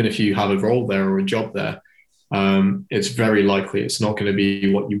 even if you have a role there or a job there, it's very likely it's not going to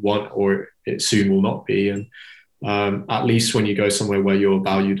be what you want, or it soon will not be. And at least when you go somewhere where you're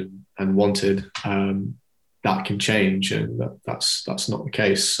valued and wanted, that can change, and that's not the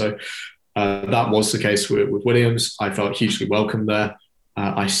case. So that was the case with Williams. I felt hugely welcome there.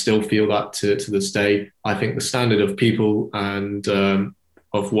 I still feel that to this day. I think the standard of people and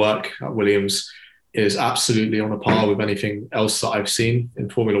of work at Williams is absolutely on a par with anything else that I've seen in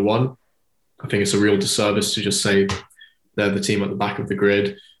Formula One. I think it's a real disservice to just say they're the team at the back of the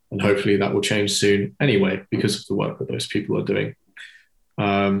grid, and hopefully that will change soon anyway, because of the work that those people are doing.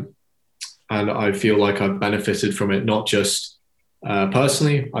 And I feel like I've benefited from it, not just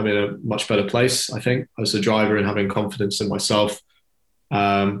personally. I'm in a much better place, I think, as a driver and having confidence in myself,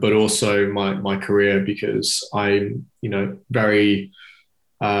 but also my career, because I'm very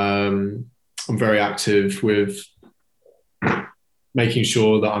active with making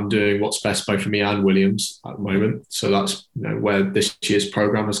sure that I'm doing what's best both for me and Williams at the moment. So that's where this year's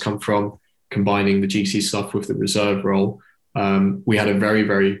program has come from, combining the GC stuff with the reserve role. We had a very,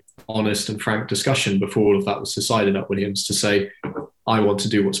 very honest and frank discussion before all of that was decided at Williams, to say, I want to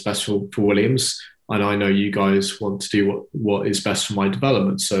do what's best for Williams, and I know you guys want to do what is best for my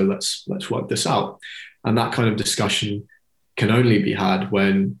development. So let's work this out. And that kind of discussion can only be had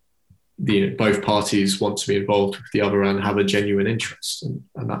when both parties want to be involved with the other and have a genuine interest,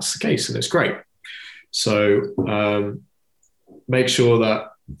 and that's the case, and it's great. So make sure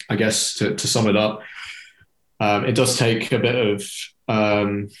that, I guess, to sum it up, it does take a bit of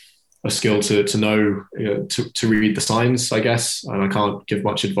a skill to know, to read the signs, I guess. And I can't give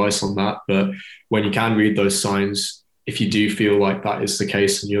much advice on that. But when you can read those signs, if you do feel like that is the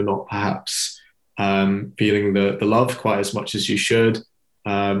case and you're not perhaps feeling the love quite as much as you should,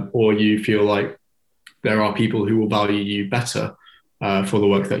 or you feel like there are people who will value you better for the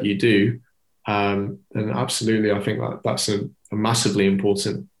work that you do, then absolutely, I think that's a massively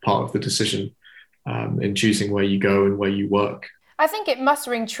important part of the decision in choosing where you go and where you work. I think it must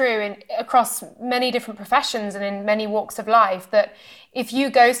ring true across many different professions and in many walks of life, that if you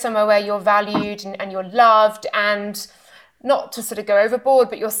go somewhere where you're valued and you're loved, and not to sort of go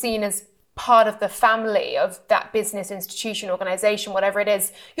overboard, but you're seen as part of the family of that business, institution, organization, whatever it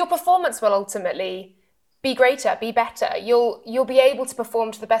is, your performance will ultimately be greater, be better. You'll be able to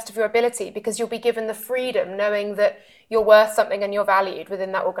perform to the best of your ability, because you'll be given the freedom knowing that you're worth something and you're valued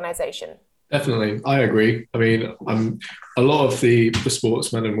within that organization. Definitely, I agree. I mean, a lot of the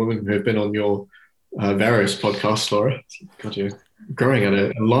sportsmen and women who have been on your various podcasts, Laura, God, you're growing at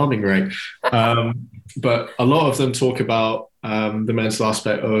an alarming rate. But a lot of them talk about the mental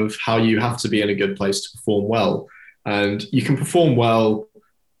aspect of how you have to be in a good place to perform well. And you can perform well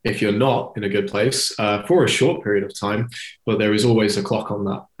if you're not in a good place for a short period of time, but there is always a clock on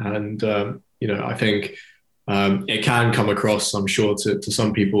that. And, I think it can come across, I'm sure, to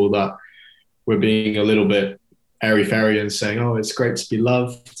some people that we're being a little bit airy-fairy and saying, oh, it's great to be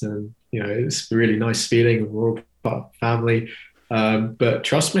loved, and it's a really nice feeling, and we're all part of family. But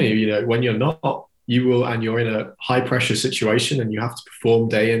trust me, when you're not, you will, and you're in a high-pressure situation and you have to perform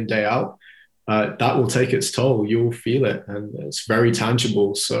day in, day out, that will take its toll. You'll feel it, and it's very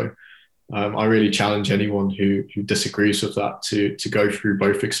tangible. So I really challenge anyone who disagrees with that to go through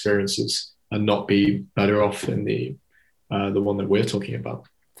both experiences and not be better off in the one that we're talking about.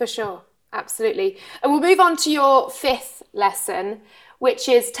 For sure. Absolutely. And we'll move on to your fifth lesson, which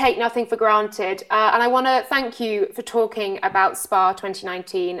is take nothing for granted. And I want to thank you for talking about Spa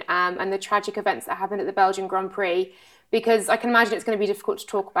 2019 and the tragic events that happened at the Belgian Grand Prix, because I can imagine it's going to be difficult to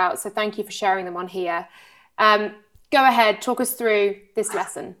talk about. So thank you for sharing them on here. Go ahead, talk us through this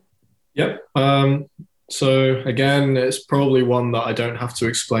lesson. Yep. So again, it's probably one that I don't have to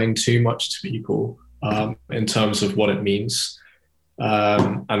explain too much to people in terms of what it means.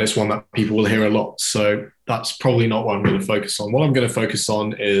 And it's one that people will hear a lot. So that's probably not what I'm going to focus on. What I'm going to focus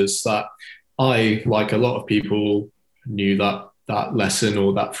on is that I, like a lot of people, knew that lesson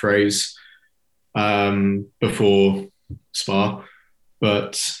or that phrase before Spa,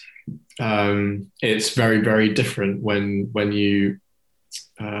 but it's very, very different when you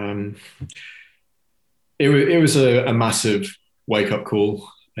it was a massive wake-up call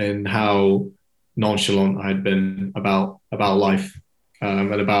in how nonchalant I had been about life,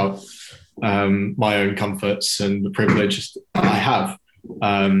 and about my own comforts and the privileges I have,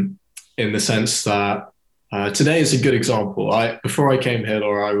 in the sense that today is a good example. Before I came here,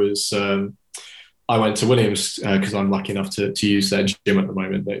 Laura, I went to Williams because I'm lucky enough to use their gym at the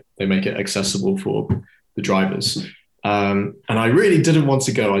moment. They make it accessible for the drivers. And I really didn't want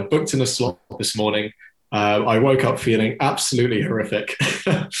to go. I booked in a slot this morning. I woke up feeling absolutely horrific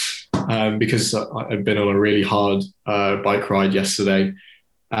because I'd been on a really hard bike ride yesterday.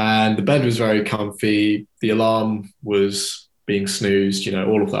 And the bed was very comfy. The alarm was being snoozed,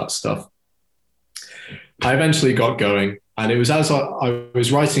 all of that stuff. I eventually got going. And it was as I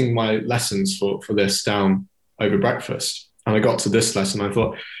was writing my lessons for this down over breakfast. And I got to this lesson. I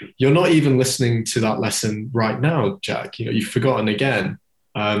thought, you're not even listening to that lesson right now, Jack. You've forgotten again.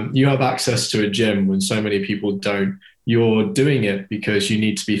 You have access to a gym when so many people don't. You're doing it because you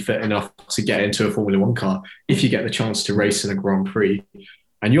need to be fit enough to get into a Formula One car if you get the chance to race in a Grand Prix.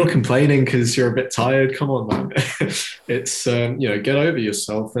 And you're complaining because you're a bit tired. Come on, man. It's, get over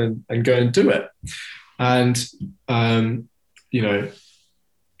yourself and go and do it. And,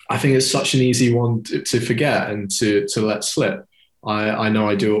 I think it's such an easy one to forget and to let slip. I know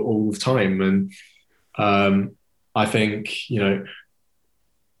I do it all the time. And I think, when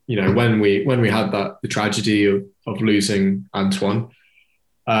we had the tragedy of losing Antoine,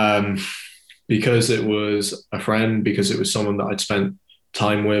 because it was a friend, because it was someone that I'd spent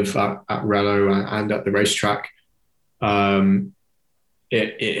time with at Relo and at the racetrack,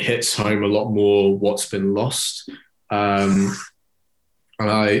 it hits home a lot more what's been lost. And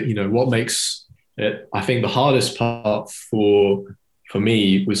what makes it, I think the hardest part for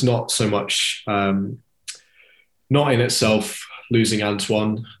me was not so much, not in itself losing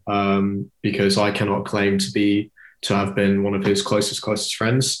Antoine, because I cannot claim to have been one of his closest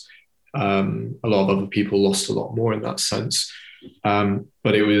friends. A lot of other people lost a lot more in that sense.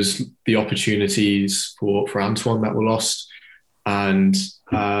 But it was the opportunities for Antoine that were lost, and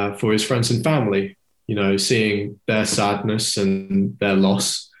for his friends and family, seeing their sadness and their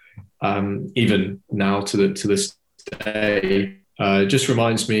loss, even now to this day, just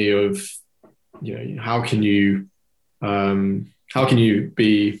reminds me of, how can you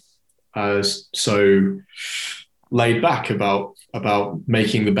be so laid back about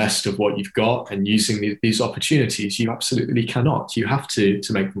making the best of what you've got and using these opportunities? You absolutely cannot. You have to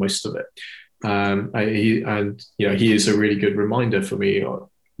make the most of it. He is a really good reminder for me on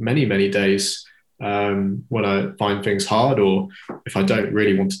many days when I find things hard, or if I don't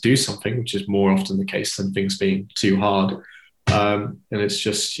really want to do something, which is more often the case than things being too hard. And it's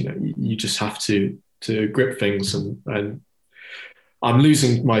just, you just have to grip things, and I'm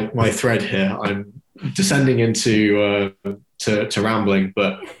losing my thread here. I'm descending into to rambling,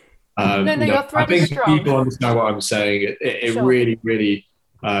 but your thread is strong. People understand what I'm saying. It sure. really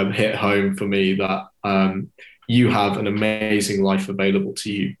hit home for me that you have an amazing life available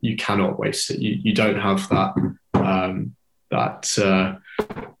to you. You cannot waste it. You don't have that. That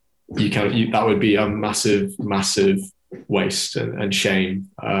would be a massive waste and shame.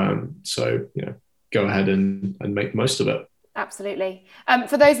 So go ahead and make the most of it. Absolutely.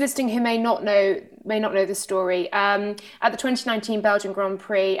 For those listening who may not know the story, at the 2019 Belgian Grand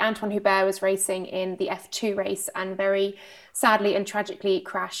Prix, Antoine Hubert was racing in the F2 race and very sadly and tragically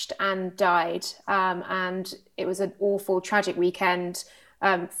crashed and died. And it was an awful, tragic weekend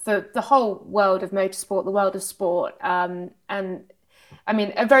for the whole world of motorsport, the world of sport. And I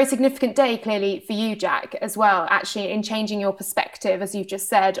mean, a very significant day, clearly, for you, Jack, as well, actually, in changing your perspective, as you've just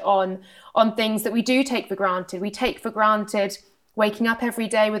said, on things that we do take for granted. We take for granted waking up every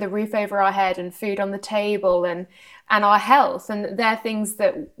day with a roof over our head and food on the table and our health. And they're things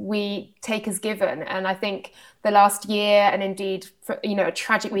that we take as given. And I think the last year, and indeed, a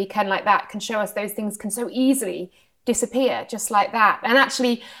tragic weekend like that can show us those things can so easily disappear just like that. And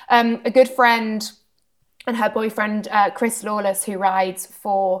actually, a good friend and her boyfriend, Chris Lawless, who rides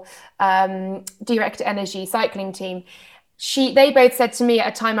for Direct Energy cycling team, they both said to me at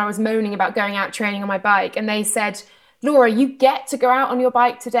a time I was moaning about going out training on my bike, and they said, Laura, you get to go out on your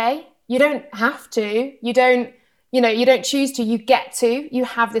bike today. You don't have to. You don't choose to. You get to. You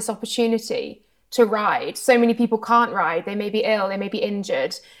have this opportunity to ride. So many people can't ride. They may be ill. They may be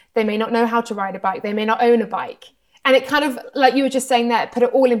injured. They may not know how to ride a bike. They may not own a bike. And it kind of, like you were just saying there, put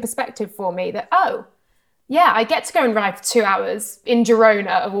it all in perspective for me that, yeah, I get to go and ride for 2 hours in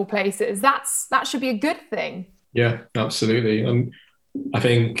Girona, of all places. That should be a good thing. Yeah, absolutely. And I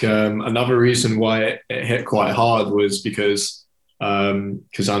think another reason why it hit quite hard was because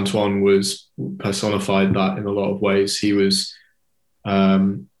Antoine was personified that in a lot of ways. He was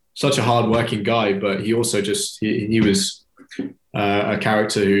such a hard-working guy, but he also just he was a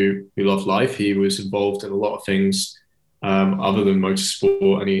character who loved life. He was involved in a lot of things other than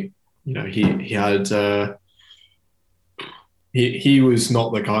motorsport, and he had he was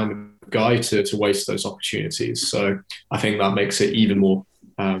not the kind of guy to waste those opportunities. So I think that makes it even more,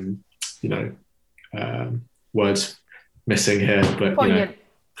 words missing here, but poignant.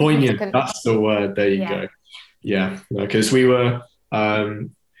 Poignant. That's the word. There you go. Yeah, because we were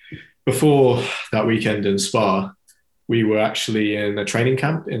before that weekend in Spa, we were actually in a training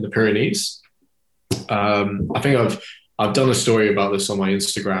camp in the Pyrenees. I think I've done a story about this on my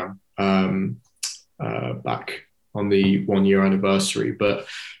Instagram back on the 1 year anniversary, but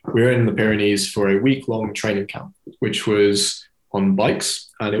we were in the Pyrenees for a week-long training camp, which was on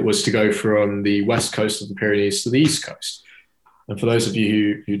bikes, and it was to go from the west coast of the Pyrenees to the east coast. And for those of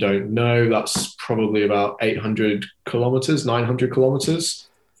you who don't know, that's probably about 800 kilometers, 900 kilometers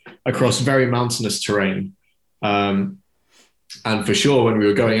across very mountainous terrain. And for sure, when we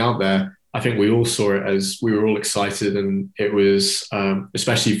were going out there, I think we all saw it as we were all excited. And it was,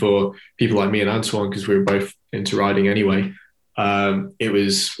 especially for people like me and Antoine, because we were both into riding anyway, it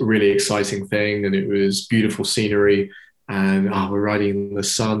was a really exciting thing, and it was beautiful scenery. And we're riding in the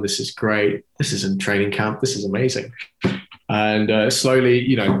sun. This is great. This isn't training camp. This is amazing. And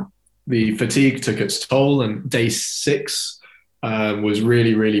slowly, the fatigue took its toll. And day 6 was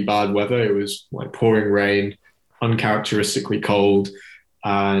really, really bad weather. It was like pouring rain, uncharacteristically cold.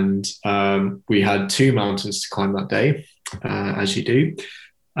 And we had 2 mountains to climb that day, as you do.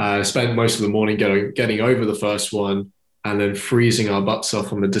 Spent most of the morning getting over the first one, and then freezing our butts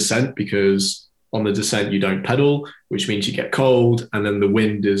off on the descent, because on the descent you don't pedal, which means you get cold, and then the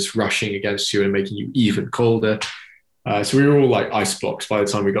wind is rushing against you and making you even colder. So we were all like ice blocks by the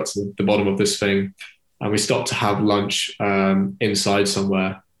time we got to the bottom of this thing. And we stopped to have lunch inside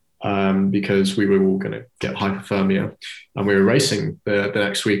somewhere because we were all going to get hypothermia. And we were racing the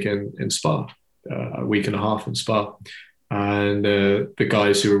next week in Spa, a week and a half in Spa. And the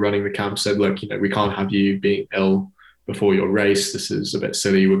guys who were running the camp said, look, we can't have you being ill before your race. This is a bit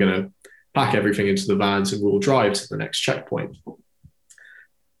silly. We're going to pack everything into the vans and we'll drive to the next checkpoint.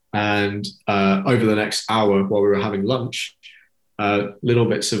 And over the next hour while we were having lunch, little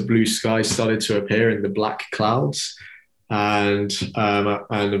bits of blue sky started to appear in the black clouds. And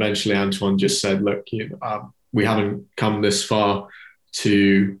eventually Antoine just said, look, we haven't come this far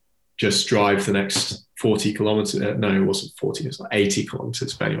to just drive the next 40 kilometers. No, it wasn't 40, it was like 80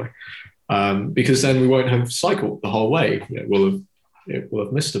 kilometers. But anyway, because then we won't have cycled the whole way. We'll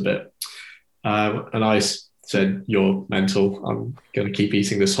have missed a bit. And I said, you're mental. I'm going to keep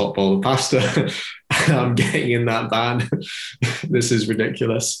eating this hot bowl of pasta. I'm getting in that van. This is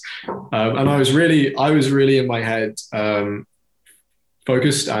ridiculous. And I was really in my head,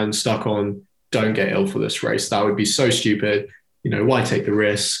 focused and stuck on don't get ill for this race. That would be so stupid. Why take the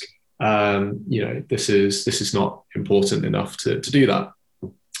risk? This is not important enough to do that.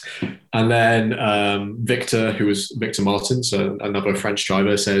 And then Victor Martin, so another French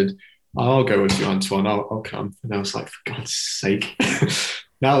driver, said, I'll go with you, Antoine. I'll come. And I was like, for God's sake.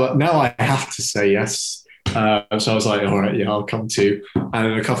 now I have to say yes. So I was like, all right, yeah, I'll come too. And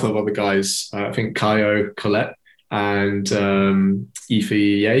then a couple of other guys, I think Caio Colette and Ife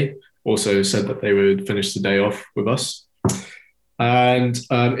Ye also said that they would finish the day off with us. And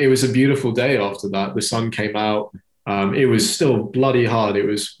it was a beautiful day after that. The sun came out. It was still bloody hard. It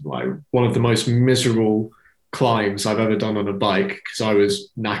was like one of the most miserable climbs I've ever done on a bike because I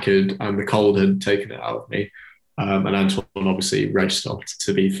was knackered and the cold had taken it out of me. And Antoine obviously raced up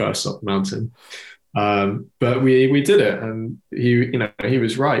to be first up the mountain. But we did it, and he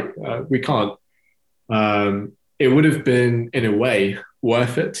was right. We can't. It would have been, in a way,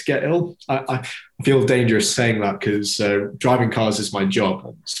 worth it to get ill. I feel dangerous saying that because driving cars is my job,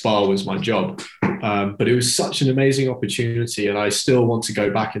 and Spa was my job. But it was such an amazing opportunity, and I still want to go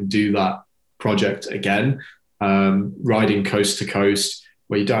back and do that project again. Riding coast to coast,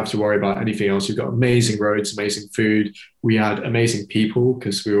 where you don't have to worry about anything else. You've got amazing roads, amazing food. We had amazing people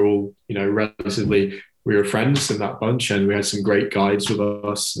because we were all, we were friends in that bunch, and we had some great guides with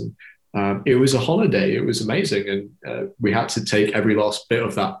us. And it was a holiday. It was amazing. And we had to take every last bit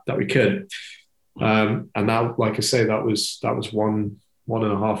of that we could. And that, like I say, that was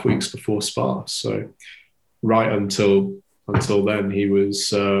 1.5 weeks before Spa. So right until then, he was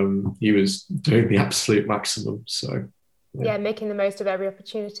doing the absolute maximum. So yeah, making the most of every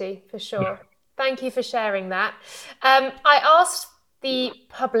opportunity for sure. Yeah. Thank you for sharing that. I asked the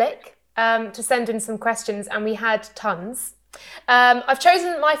public to send in some questions, and we had tons. I've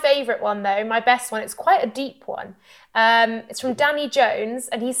chosen my favourite one though, my best one. It's quite a deep one. It's from Danny Jones,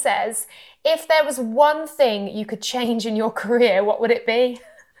 and he says, if there was one thing you could change in your career, what would it be?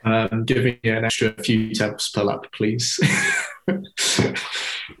 Giving you an extra few temps per lap, please.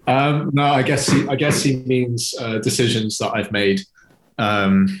 No, I guess he means decisions that I've made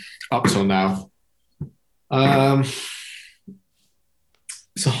up till now.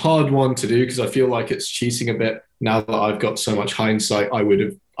 It's a hard one to do because I feel like it's cheating a bit. Now that I've got so much hindsight, I would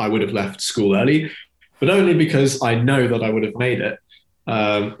have left school early, but only because I know that I would have made it.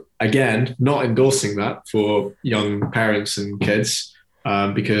 Again, not endorsing that for young parents and kids,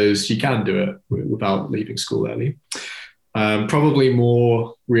 because you can do it without leaving school early. Probably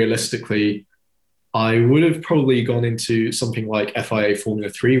more realistically, I would have probably gone into something like FIA Formula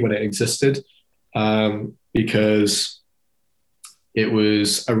 3 when it existed, because it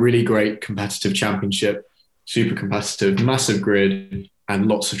was a really great competitive championship, super competitive, massive grid, and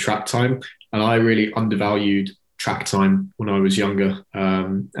lots of track time. And I really undervalued track time when I was younger.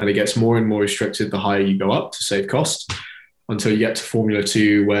 And it gets more and more restricted the higher you go up to save cost, until you get to Formula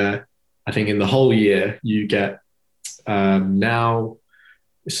 2, where I think in the whole year you get now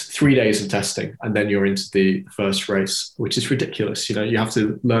it's 3 days of testing, and then you're into the first race, which is ridiculous. You know, you have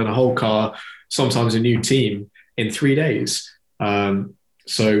to learn a whole car, sometimes a new team in 3 days.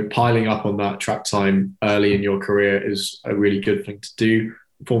 So piling up on that track time early in your career is a really good thing to do.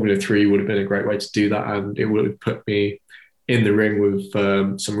 Formula 3 would have been a great way to do that, and it would have put me in the ring with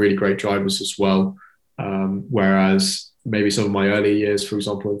some really great drivers as well. Whereas maybe some of my early years, for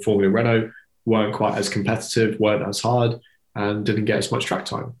example, in Formula Renault, weren't quite as competitive, weren't as hard, and didn't get as much track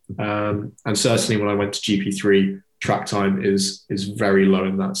time. And certainly when I went to GP3, track time is very low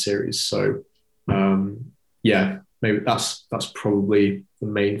in that series. So yeah, maybe that's probably the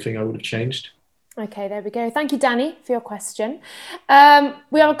main thing I would have changed. Okay, there we go. Thank you, Danny, for your question.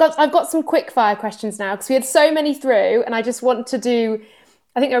 I've got some quick fire questions now because we had so many through, and I just want to do,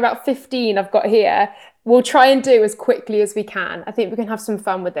 I think there are about 15 I've got here. We'll try and do as quickly as we can. I think we can have some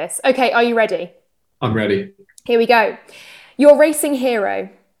fun with this. Okay, are you ready? I'm ready. Here we go. Your racing hero?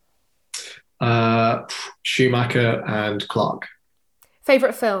 Schumacher and Clark.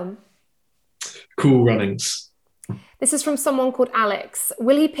 Favourite film? Cool Runnings. This is from someone called Alex.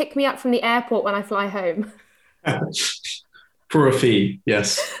 Will he pick me up from the airport when I fly home? For a fee,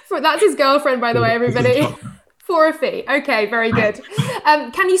 yes. That's his girlfriend, by the way, everybody. For a fee. Okay, very good.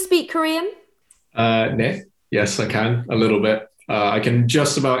 Can you speak Korean? 네. Yes, I can, a little bit. I can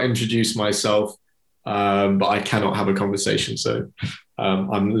just about introduce myself, but I cannot have a conversation, so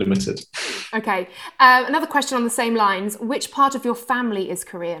I'm limited. Okay. Another question on the same lines. Which part of your family is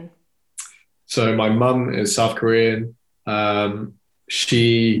Korean? So my mum is South Korean.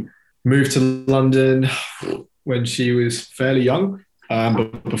 She moved to London when she was fairly young.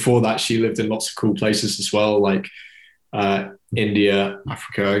 But before that, she lived in lots of cool places as well, like India,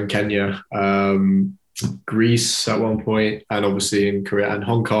 Africa, and Kenya, Greece at one point, and obviously in Korea and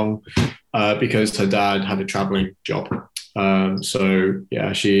Hong Kong, because her dad had a traveling job. So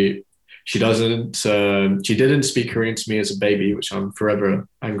yeah, she didn't speak Korean to me as a baby, which I'm forever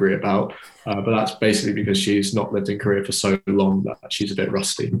angry about. But that's basically because she's not lived in Korea for so long that she's a bit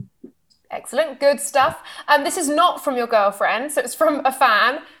rusty. Excellent, good stuff. This is not from your girlfriend, so it's from a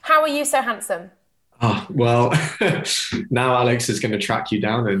fan. How are you so handsome? Oh, well, now Alex is going to track you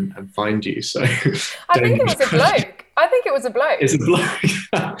down and find you. So I think it was a bloke. It's a bloke.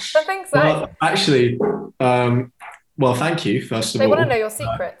 I think so. Well, actually, well, thank you, first of all. They want to know your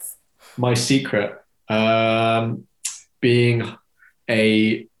secrets. My secret, being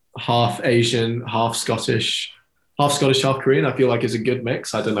a half Asian, half Scottish, half Korean, I feel like is a good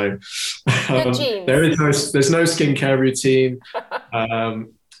mix. I don't know. Good genes. There's no skincare routine.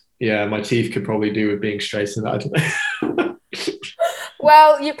 Yeah, my teeth could probably do with being straightened. I don't know.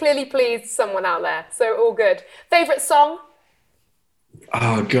 Well, you clearly pleased someone out there, so all good. Favorite song?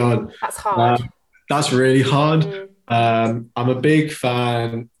 Oh God, that's hard. That's really hard. I'm a big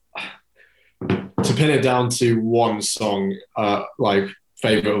fan. To pin it down to one song, like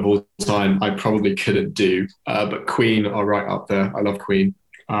favorite of all time, I probably couldn't do. But Queen are right up there. I love Queen.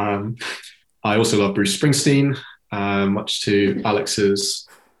 I also love Bruce Springsteen, much to Alex's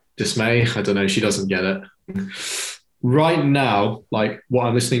dismay. I don't know, she doesn't get it. Right now, like what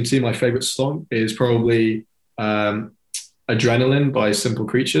I'm listening to, my favorite song is probably Adrenaline by Simple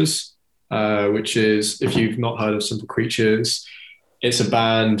Creatures, which is, if you've not heard of Simple Creatures, it's a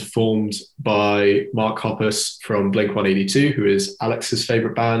band formed by Mark Hoppus from Blink-182, who is Alex's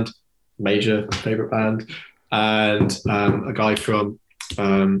favorite band, major favorite band, and a guy from,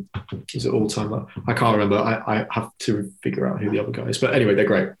 is it All Time Low? I can't remember. I have to figure out who the other guy is. But anyway, they're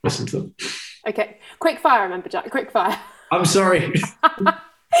great. Listen to them. Okay, quick fire, remember, Jack, quick fire. I'm sorry.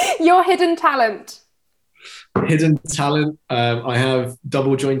 Your hidden talent. Hidden talent. I have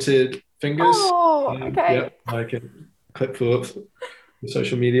double jointed fingers. Oh, okay. Yeah, I can clip for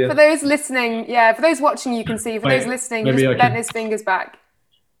social media. For those listening, for those watching, you can see. For those listening, he just bent his fingers back.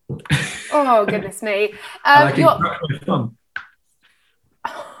 Oh, goodness me. I can crack my thumb.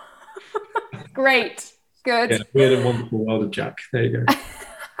 Great. Good. Yeah, weird and wonderful world of Jack. There you go.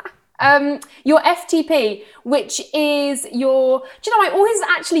 Your FTP, which is your, do you know, I always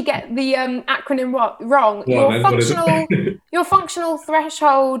actually get the acronym wrong. Your functional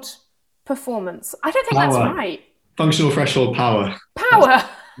threshold performance. I don't think that's right. Functional threshold power. Power.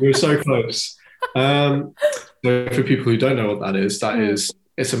 We were so close. So for people who don't know what that is,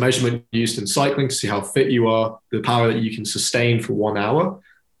 it's a measurement used in cycling to see how fit you are, the power that you can sustain for 1 hour.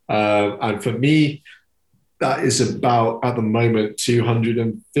 And for me, that is about, at the moment,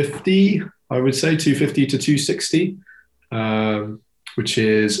 250, I would say, 250 to 260, which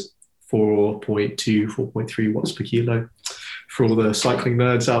is 4.2, 4.3 watts per kilo for all the cycling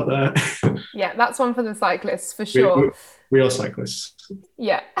nerds out there. Yeah, that's one for the cyclists, for sure. We are cyclists.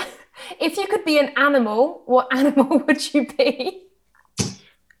 Yeah. If you could be an animal, what animal would you be?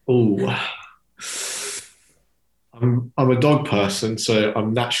 Oh, I'm a dog person, so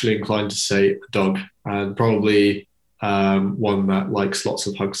I'm naturally inclined to say a dog, and probably one that likes lots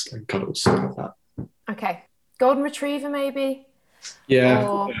of hugs and cuddles, something like that. Okay. Golden Retriever, maybe?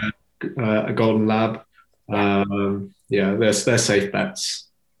 Yeah, a Golden Lab. Yeah. They're safe bets.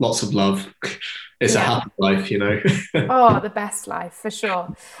 Lots of love. It's a happy life, you know. Oh, the best life, for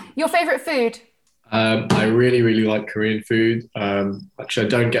sure. Your favourite food? I really, really like Korean food. Actually, I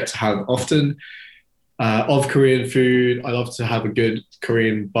don't get to have often. Of Korean food, I love to have a good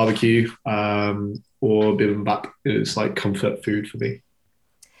Korean barbecue, or bibimbap is like comfort food for me.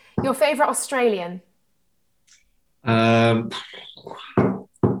 Your favourite Australian? I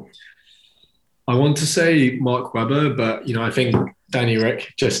want to say Mark Webber, but I think Danny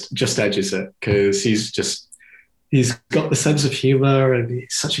Rick just edges it, because he's got the sense of humour and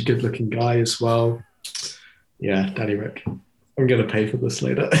he's such a good looking guy as well. Yeah, Danny Rick. I'm going to pay for this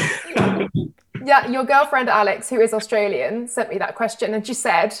later. Yeah, your girlfriend Alex, who is Australian, sent me that question, and she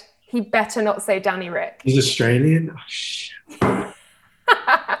said he better not say Danny Rick. He's Australian? Oh, shit.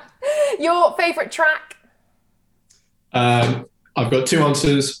 Your favourite track? I've got two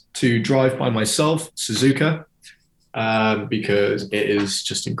answers. To drive by myself, Suzuka, because it is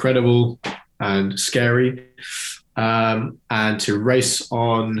just incredible and scary. And to race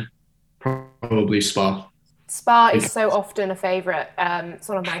on, probably Spa. Spa is so often a favourite. It's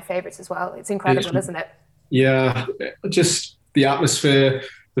one of my favourites as well. It's incredible, isn't it? Yeah, just the atmosphere,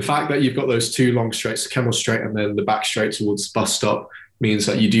 the fact that you've got those two long straights, the Kemmel Straight and then the back straight towards the bus stop, means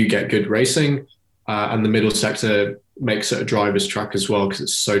that you do get good racing. And the middle sector makes it a driver's track as well, because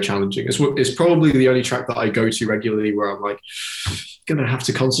it's so challenging. It's probably the only track that I go to regularly where I'm like, gonna have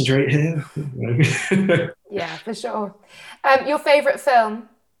to concentrate here. Yeah, for sure. Your favourite film?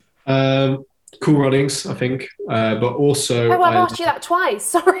 Cool Runnings, I think, but also... Oh, I've asked you that twice,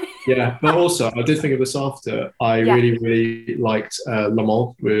 sorry. Yeah, but also, I did think of this after, I really, really liked Le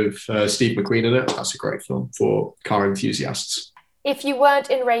Mans with Steve McQueen in it. That's a great film for car enthusiasts. If you weren't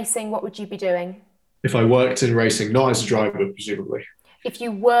in racing, what would you be doing? If I worked in racing, not as a driver, presumably. If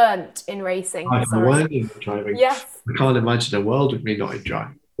you weren't in racing. If I weren't in driving? Yes. I can't imagine a world with me not in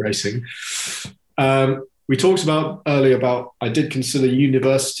racing. We talked earlier about I did consider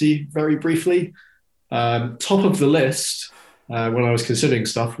university very briefly. Top of the list when I was considering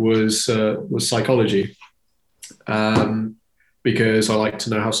stuff was psychology, because I like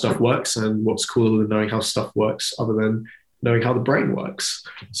to know how stuff works, and what's cooler than knowing how stuff works other than knowing how the brain works.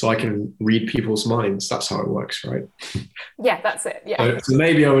 So I can read people's minds. That's how it works, right? Yeah, that's it. Yeah. So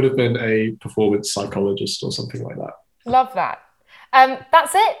maybe I would have been a performance psychologist or something like that. Love that.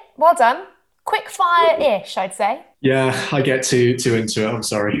 That's it. Well done. Quick fire-ish, I'd say. Yeah, I get too into it. I'm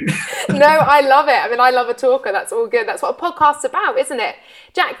sorry. No, I love it. I mean, I love a talker. That's all good. That's what a podcast's about, isn't it?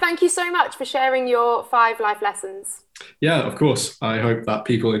 Jack, thank you so much for sharing your 5 life lessons. Yeah, of course. I hope that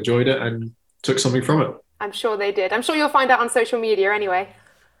people enjoyed it and took something from it. I'm sure they did. I'm sure you'll find out on social media anyway.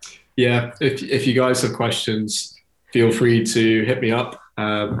 Yeah, if you guys have questions, feel free to hit me up,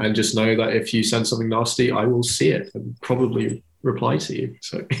 and just know that if you send something nasty, I will see it and probably reply to you.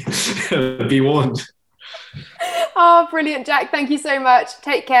 So be warned. Oh, brilliant, Jack. Thank you so much.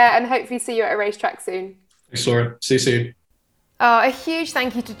 Take care, and hopefully see you at a racetrack soon. Thanks, Laura. See you soon. Oh, a huge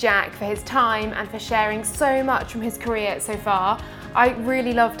thank you to Jack for his time and for sharing so much from his career so far. I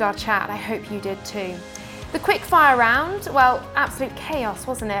really loved our chat. I hope you did too. The quickfire round, well, absolute chaos,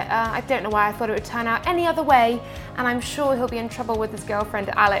 wasn't it? I don't know why I thought it would turn out any other way, and I'm sure he'll be in trouble with his girlfriend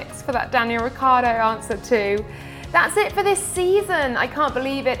Alex for that Daniel Ricciardo answer too. That's it for this season. I can't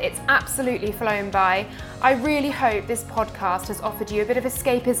believe it. It's absolutely flown by. I really hope this podcast has offered you a bit of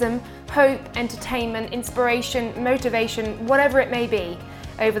escapism, hope, entertainment, inspiration, motivation, whatever it may be,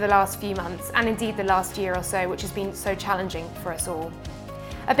 over the last few months, and indeed the last year or so, which has been so challenging for us all.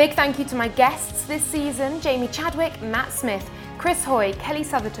 A big thank you to my guests this season: Jamie Chadwick, Matt Smith, Chris Hoy, Kelly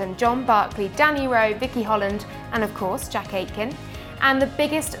Southerton, John Barkley, Danny Rowe, Vicky Holland, and of course Jack Aitken. And the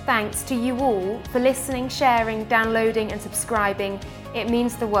biggest thanks to you all for listening, sharing, downloading and subscribing. It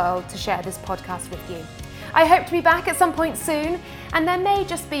means the world to share this podcast with you. I hope to be back at some point soon, and there may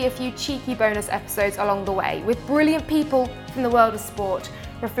just be a few cheeky bonus episodes along the way with brilliant people from the world of sport,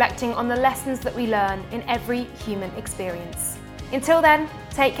 reflecting on the lessons that we learn in every human experience. Until then,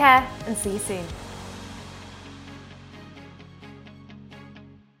 take care and see you soon.